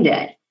explained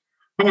it.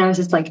 And I was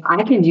just like,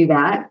 I can do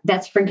that.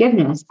 That's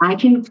forgiveness. I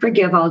can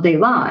forgive all day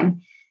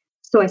long.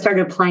 So I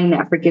started applying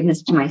that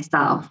forgiveness to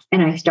myself.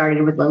 And I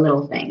started with the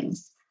little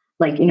things.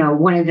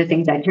 One of the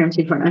things I turned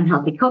to for an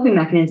unhealthy coping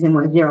mechanism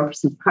was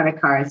 0% credit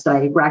cards. So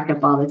I racked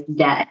up all this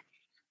debt,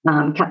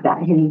 kept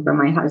that hidden from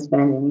my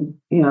husband. And,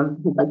 he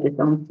had his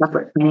own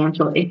separate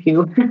financial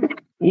issue.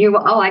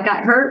 I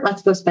got hurt.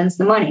 Let's go spend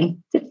some money.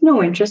 It's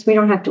no interest. We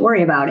don't have to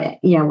worry about it.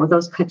 Yeah, well,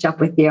 those catch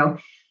up with you.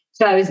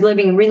 So I was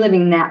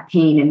reliving that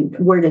pain and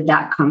where did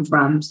that come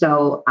from?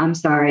 So I'm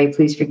sorry,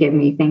 please forgive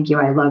me. Thank you.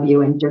 I love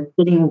you. And just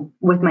sitting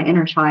with my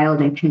inner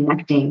child and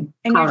connecting.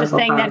 And you're just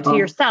saying that to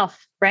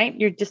yourself, right?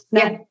 You're just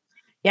not.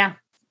 Yeah.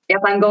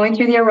 if I'm going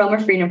through the aroma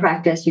freedom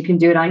practice, you can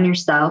do it on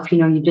yourself.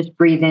 You just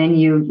breathe in,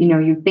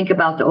 you think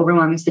about the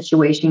overwhelming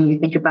situation. You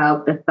think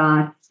about the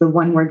thoughts, the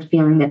one word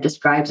feeling that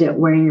describes it,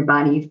 where in your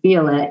body you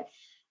feel it.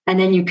 And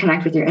then you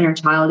connect with your inner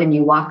child and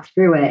you walk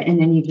through it. And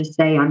then you just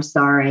say, I'm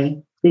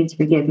sorry, please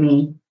forgive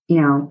me.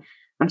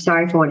 I'm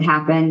sorry for what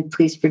happened.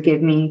 Please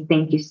forgive me.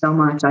 Thank you so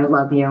much. I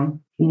love you,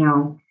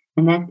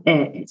 and that's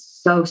it. It's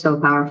so, so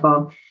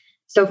powerful.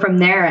 So from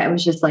there, it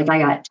was just like,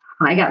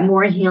 I got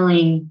more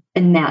healing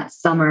in that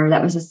summer.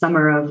 That was the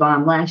summer of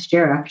last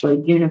year,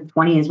 actually. June of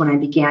 20 is when I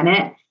began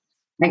it.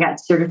 I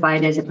got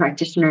certified as a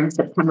practitioner in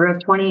September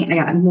of 20. I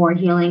got more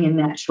healing in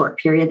that short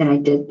period than I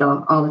did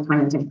all the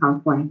time I was in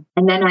counseling.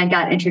 And then I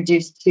got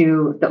introduced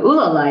to the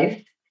ULA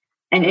Life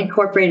and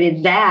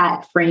incorporated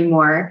that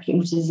framework,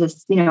 which is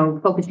this,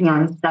 focusing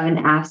on 7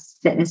 F's: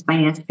 fitness,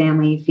 finance,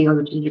 family, field,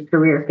 which is your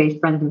career, faith,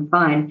 friends, and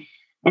fun,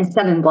 and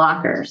 7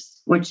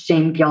 blockers, which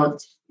shame,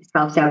 guilt,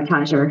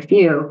 self-sabotage are a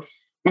few,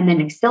 and then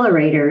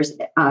accelerators,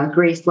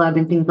 grace, love,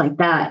 and things like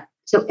that.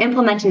 So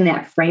implementing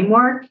that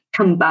framework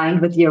combined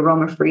with the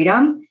aroma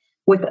freedom,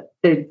 with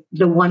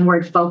the one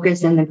word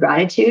focus and the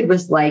gratitude,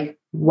 was like,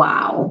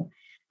 wow.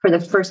 For the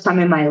first time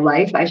in my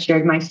life, I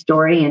shared my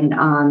story in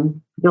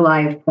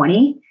July of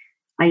 20.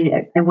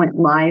 I went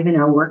live in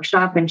a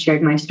workshop and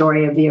shared my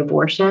story of the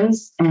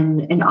abortions.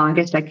 And in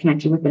August, I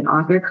connected with an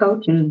author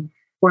coach and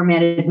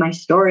formatted my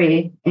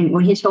story. And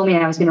when he told me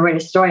I was going to write a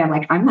story, I'm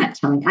like, I'm not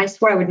telling. I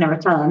swear I would never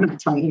tell. I'm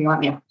not telling you. You want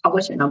me to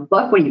publish it in a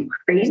book? What are you,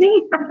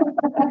 crazy?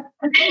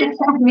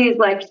 And he's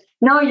like,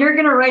 no, you're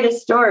going to write a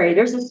story.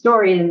 There's a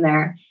story in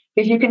there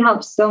because you can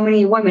help so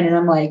many women. And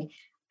I'm like,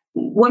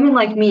 women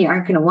like me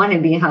aren't going to want to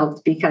be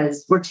helped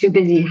because we're too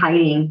busy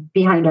hiding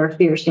behind our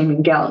fear, shame,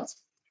 and guilt.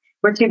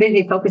 We're too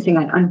busy focusing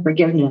on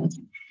unforgiveness.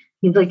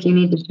 He's like, you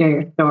need to share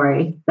your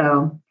story.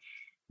 So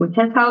with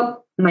his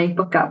help, my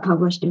book got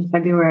published in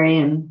February,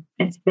 and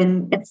it's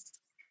been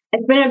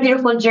a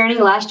beautiful journey.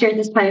 Last year at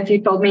this time, if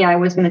you told me I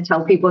was going to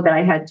tell people that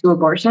I had 2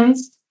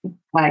 abortions,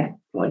 I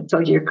would have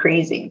told you you're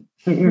crazy.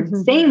 You're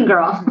insane,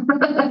 girl.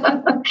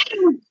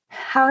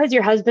 How has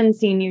your husband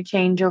seen you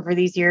change over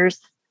these years?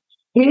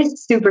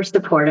 He's super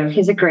supportive.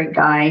 He's a great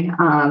guy.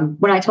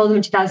 When I told him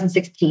in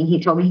 2016,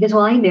 he told me, he goes,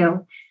 well, I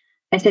knew.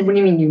 I said, what do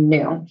you mean you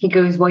knew? He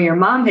goes, well, your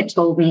mom had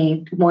told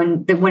me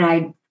when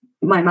I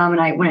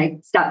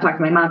stopped talking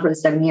to my mom for the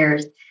 7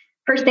 years,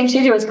 first thing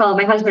she did was call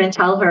my husband and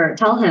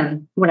tell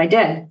him what I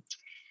did.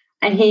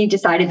 And he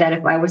decided that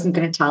if I wasn't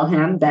going to tell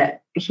him,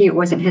 that it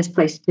wasn't his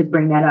place to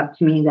bring that up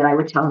to me, that I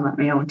would tell him at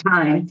my own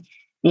time.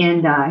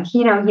 And,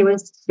 he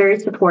was very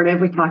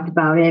supportive. We talked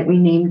about it. We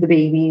named the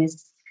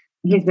babies.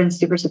 He's been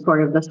super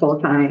supportive this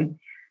whole time.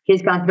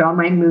 He's gone through all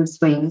my mood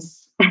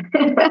swings.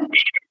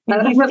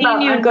 He's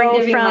seen you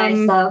go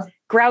from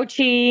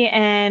grouchy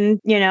and,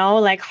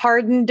 like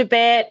hardened a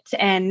bit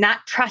and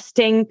not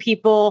trusting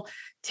people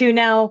to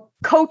now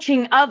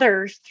coaching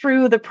others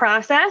through the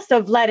process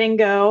of letting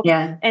go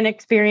and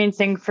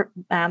experiencing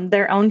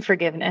their own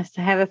forgiveness.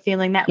 I have a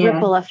feeling that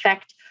ripple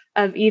effect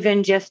of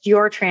even just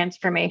your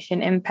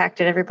transformation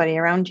impacted everybody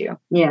around you.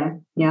 Yeah,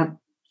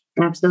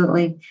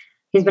 absolutely.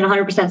 He's been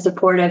 100%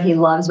 supportive. He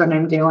loves what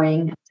I'm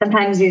doing.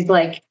 Sometimes he's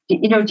like, do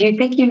you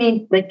think you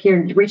need, like,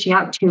 you're reaching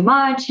out too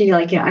much?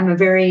 I'm a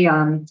very,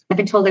 I've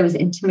been told I was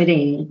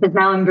intimidating, because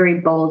now I'm very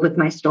bold with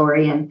my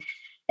story. And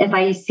if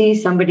I see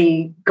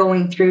somebody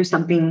going through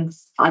something,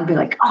 I'd be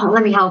like, oh,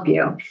 let me help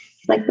you.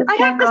 He's like, I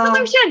have the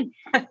solution.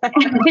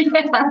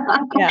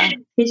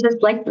 He's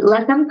just like,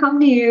 let them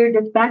come to you,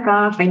 just back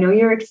off. I know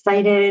you're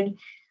excited.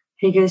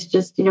 He goes,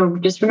 just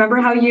remember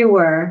how you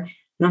were.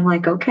 And I'm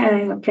like,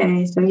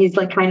 okay. So he's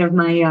like kind of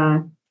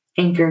my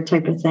anchor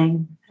type of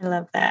thing. I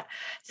love that.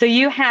 So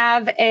you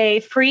have a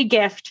free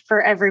gift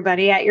for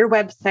everybody at your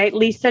website,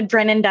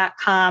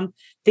 lisadrennan.com.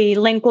 The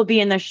link will be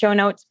in the show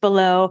notes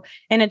below.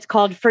 And it's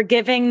called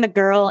Forgiving the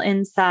Girl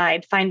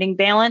Inside, Finding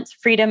Balance,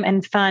 Freedom,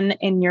 and Fun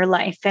in Your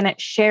Life. And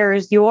it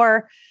shares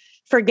your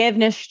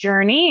forgiveness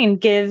journey and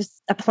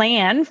gives a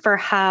plan for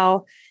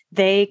how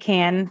they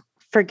can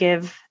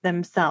forgive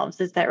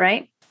themselves. Is that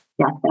right?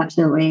 Yes,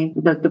 absolutely.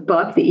 The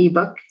book, the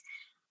ebook,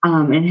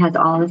 it has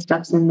all the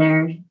steps in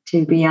there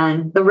to be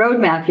on the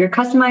roadmap, your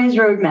customized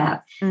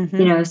roadmap.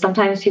 Mm-hmm.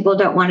 Sometimes people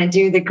don't want to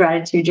do the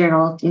gratitude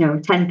journal,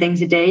 10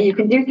 things a day. You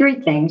can do 3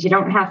 things. You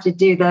don't have to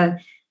do the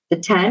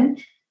 10.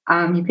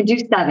 You can do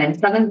 7.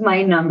 7's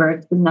my number.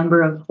 It's the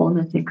number of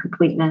wholeness and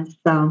completeness.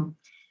 So,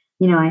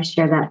 I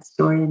share that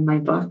story in my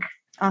book.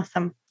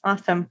 Awesome.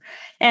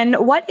 And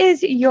what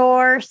is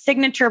your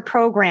signature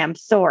program,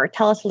 SOAR?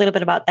 Tell us a little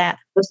bit about that.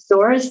 The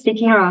SOAR is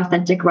Seeking Our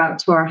Authentic Route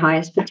to Our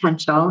Highest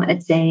Potential.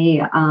 It's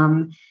a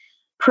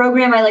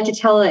program. I like to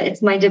tell it,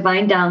 it's my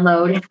divine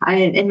download.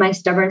 In my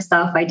stubborn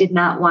self, I did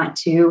not want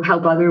to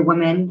help other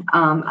women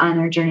on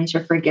their journeys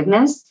for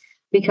forgiveness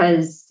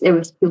because it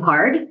was too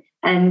hard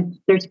and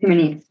there's too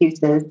many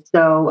excuses.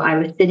 So I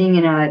was sitting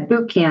in a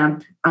boot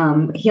camp,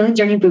 Healing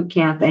Journey boot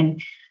camp,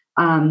 and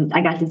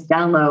I got this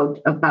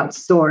download about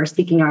SOAR,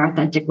 seeking our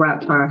authentic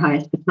route to our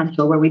highest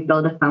potential, where we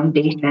build a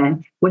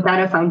foundation.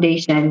 Without a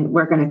foundation,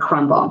 we're going to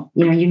crumble.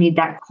 You need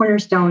that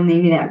cornerstone,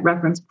 you need that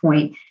reference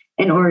point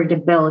in order to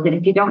build. And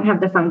if you don't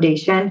have the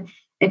foundation,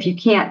 if you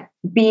can't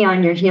be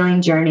on your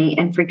healing journey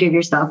and forgive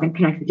yourself and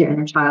connect with your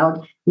inner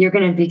child, you're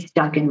going to be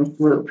stuck in this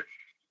loop.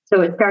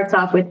 So it starts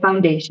off with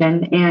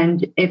foundation,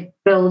 and it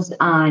builds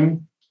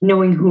on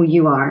knowing who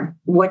you are,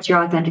 what's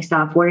your authentic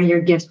self, what are your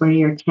gifts, what are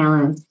your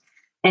talents,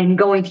 and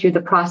going through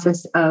the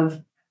process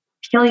of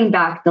peeling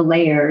back the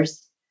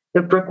layers.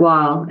 The brick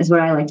wall is what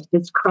I like.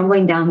 It's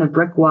crumbling down the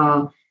brick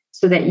wall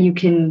so that you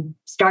can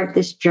start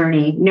this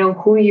journey, know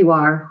who you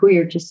are, who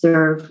you're to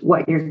serve,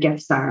 what your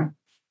gifts are.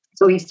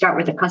 So we start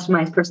with a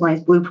customized,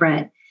 personalized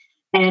blueprint,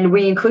 and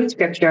we include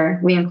scripture,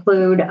 we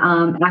include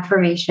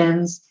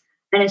affirmations,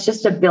 and it's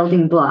just a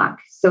building block.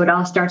 So it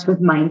all starts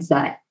with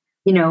mindset.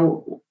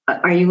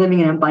 Are you living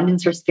in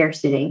abundance or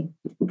scarcity?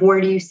 Where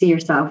do you see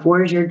yourself?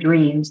 Where's your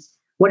dreams?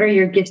 What are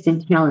your gifts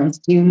and talents?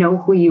 Do you know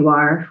who you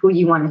are, who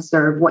you want to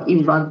serve, what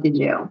you love to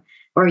do?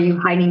 Or are you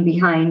hiding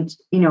behind,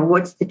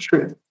 what's the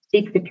truth?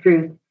 Seek the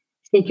truth,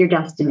 seek your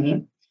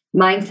destiny.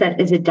 Mindset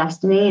is a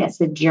destiny, it's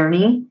a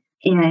journey,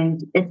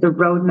 and it's a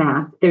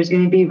roadmap. There's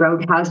going to be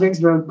road hazards,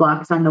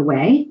 roadblocks on the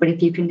way. But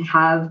if you can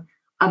have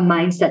a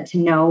mindset to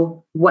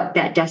know what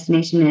that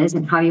destination is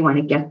and how you want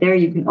to get there,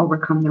 you can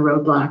overcome the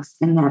roadblocks.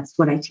 And that's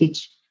what I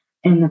teach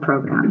in the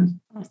program.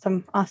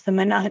 Awesome.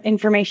 And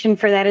information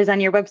for that is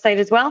on your website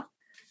as well?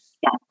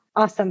 Yeah.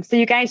 Awesome. So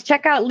you guys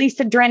check out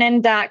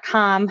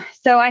lisadrennan.com.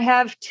 So I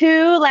have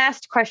two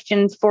last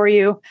questions for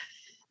you.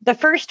 The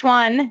first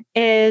one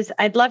is,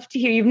 I'd love to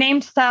hear, you've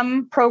named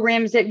some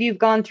programs that you've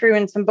gone through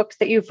and some books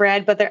that you've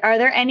read, but are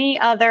there any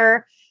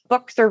other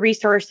books or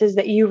resources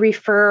that you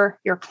refer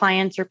your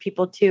clients or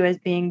people to as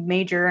being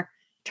major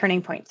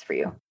turning points for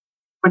you?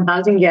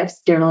 1,000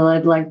 Gifts, Dare to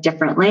Live Life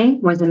Differently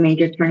was a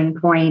major turning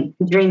point.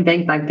 Dream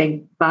Big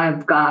by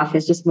Bob Goff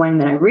is just one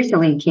that I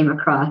recently came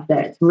across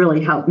that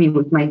really helped me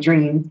with my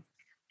dreams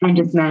and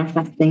just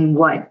manifesting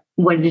what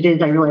it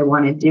is I really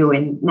want to do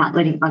and not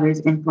letting others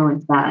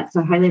influence that.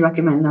 So I highly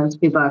recommend those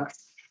two books.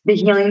 The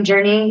Healing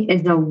Journey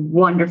is a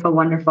wonderful,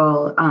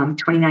 wonderful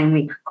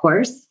 29-week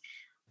course.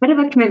 Bit of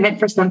a commitment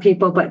for some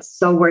people, but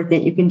so worth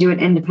it. You can do it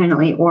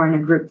independently or in a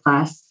group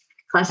class.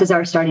 Classes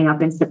are starting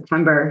up in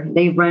September.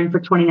 They run for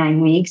 29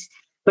 weeks,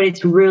 but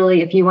it's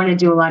really, if you want to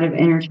do a lot of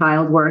inner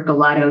child work, a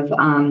lot of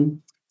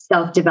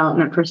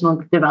self-development,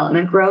 personal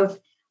development growth,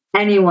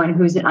 anyone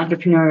who's in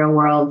entrepreneurial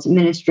world,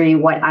 ministry,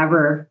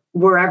 whatever,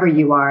 wherever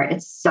you are,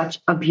 it's such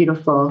a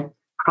beautiful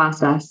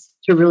process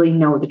to really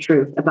know the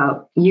truth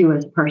about you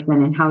as a person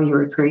and how you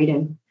were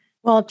created.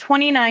 Well,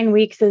 29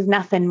 weeks is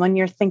nothing when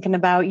you're thinking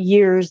about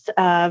years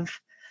of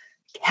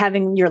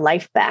having your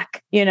life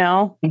back,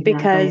 Exactly.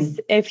 Because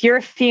if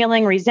you're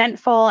feeling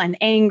resentful and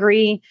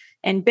angry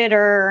and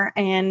bitter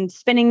and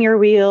spinning your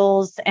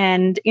wheels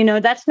and,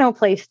 that's no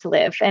place to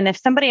live. And if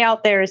somebody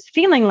out there is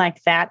feeling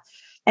like that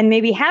and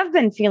maybe have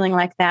been feeling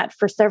like that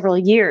for several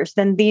years,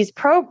 then these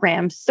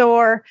programs,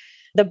 SOAR,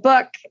 the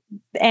book,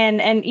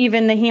 and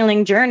even the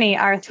Healing Journey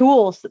are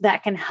tools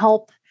that can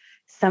help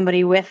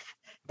somebody with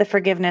the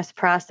forgiveness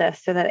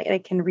process so that they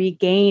can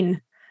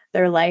regain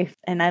their life.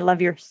 And I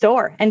love your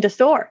SOAR and to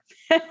soar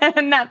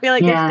and not feel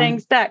like you're staying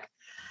stuck.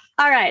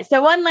 All right.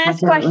 So one last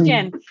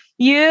question.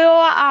 You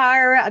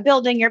are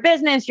building your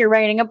business. You're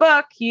writing a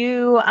book.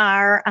 You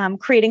are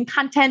creating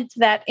content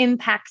that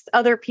impacts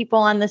other people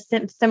on the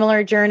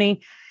similar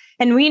journey.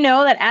 And we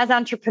know that as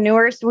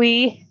entrepreneurs,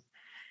 we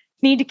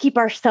need to keep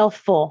ourselves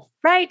full,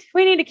 right?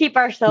 We need to keep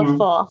ourselves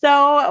full.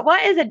 So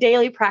what is a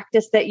daily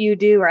practice that you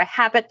do or a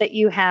habit that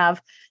you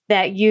have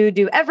that you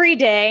do every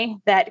day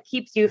that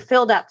keeps you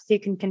filled up so you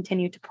can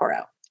continue to pour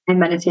out? I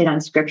meditate on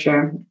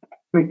scripture.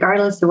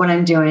 Regardless of what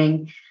I'm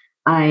doing,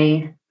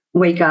 I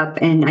wake up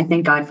and I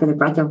thank God for the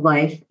breath of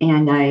life.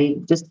 And I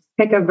just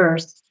pick a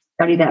verse,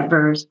 study that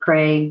verse,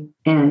 pray,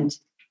 and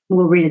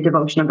we'll read a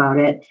devotion about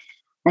it.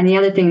 And the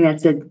other thing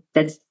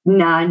that's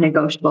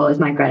non-negotiable is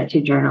my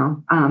gratitude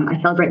journal. I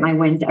celebrate my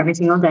wins every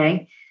single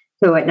day.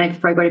 So at night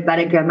before I go to bed,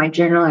 I grab my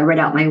journal, I write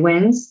out my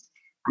wins.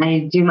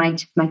 I do my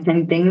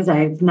 10 things.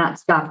 I've not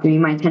stopped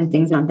doing my 10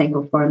 things I'm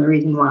thankful for and the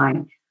reason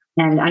why.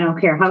 And I don't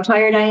care how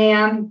tired I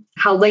am,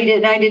 how late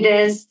at night it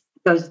is.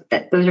 Those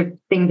are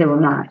things that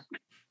will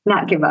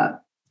not give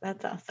up.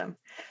 That's awesome.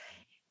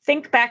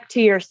 Think back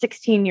to your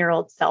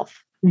 16-year-old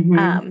self.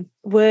 Mm-hmm.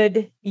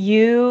 Would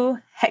you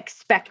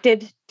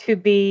expected to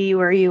be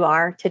where you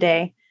are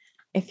today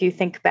if you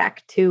think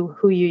back to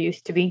who you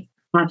used to be?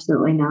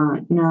 Absolutely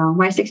not. No,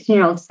 my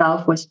 16-year-old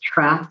self was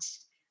trapped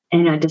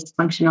in a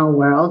dysfunctional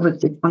world with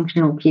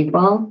dysfunctional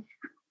people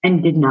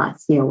and did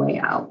not see a way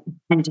out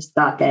and just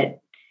thought that,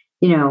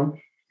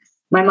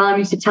 my mom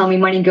used to tell me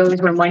money goes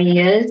where money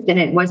is, and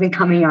it wasn't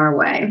coming our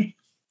way.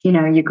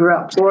 You grew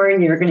up poor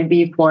and you're going to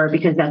be poor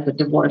because that's what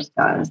divorce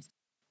does.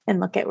 And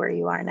look at where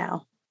you are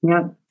now.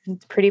 Yep.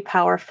 It's pretty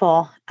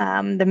powerful.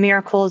 The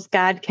miracles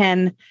God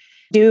can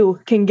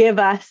can give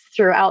us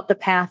throughout the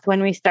path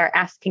when we start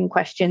asking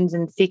questions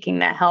and seeking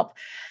that help.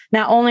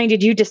 Not only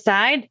did you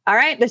decide, all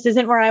right, this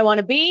isn't where I want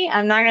to be,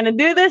 I'm not going to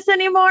do this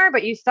anymore,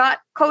 but you sought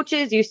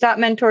coaches, you sought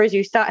mentors,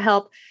 you sought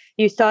help,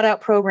 you sought out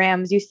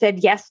programs, you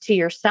said yes to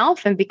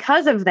yourself. And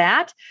because of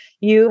that,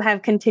 you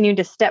have continued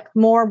to step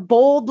more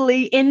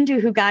boldly into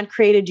who God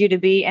created you to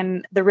be.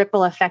 And the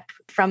ripple effect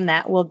from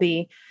that will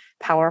be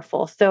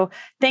powerful. So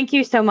thank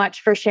you so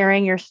much for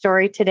sharing your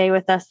story today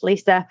with us,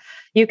 Lisa.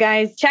 You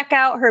guys check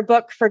out her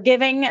book,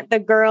 Forgiving the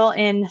Girl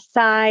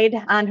Inside,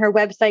 on her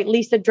website,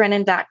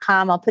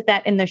 lisadrennan.com. I'll put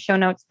that in the show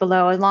notes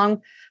below,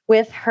 along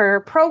with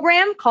her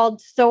program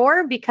called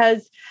SOAR,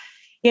 because,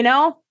 you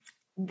know,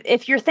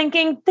 if you're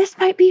thinking, this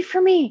might be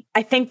for me,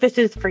 I think this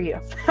is for you.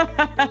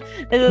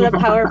 This is a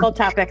powerful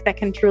topic that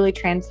can truly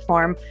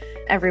transform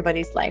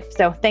everybody's life.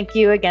 So thank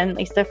you again,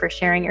 Lisa, for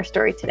sharing your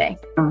story today.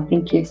 Oh,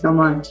 thank you so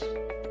much.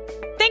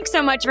 Thanks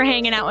so much for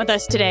hanging out with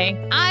us today.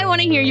 I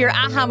want to hear your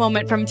aha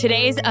moment from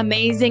today's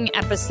amazing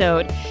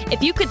episode.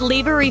 If you could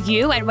leave a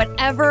review at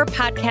whatever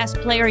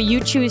podcast player you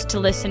choose to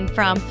listen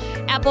from,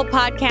 Apple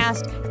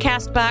Podcast,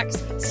 Castbox,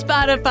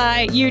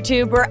 Spotify,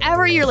 YouTube,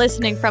 wherever you're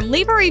listening from,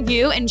 leave a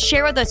review and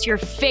share with us your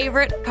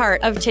favorite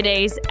part of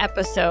today's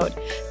episode.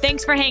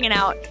 Thanks for hanging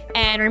out,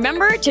 and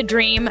remember to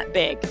dream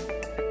big.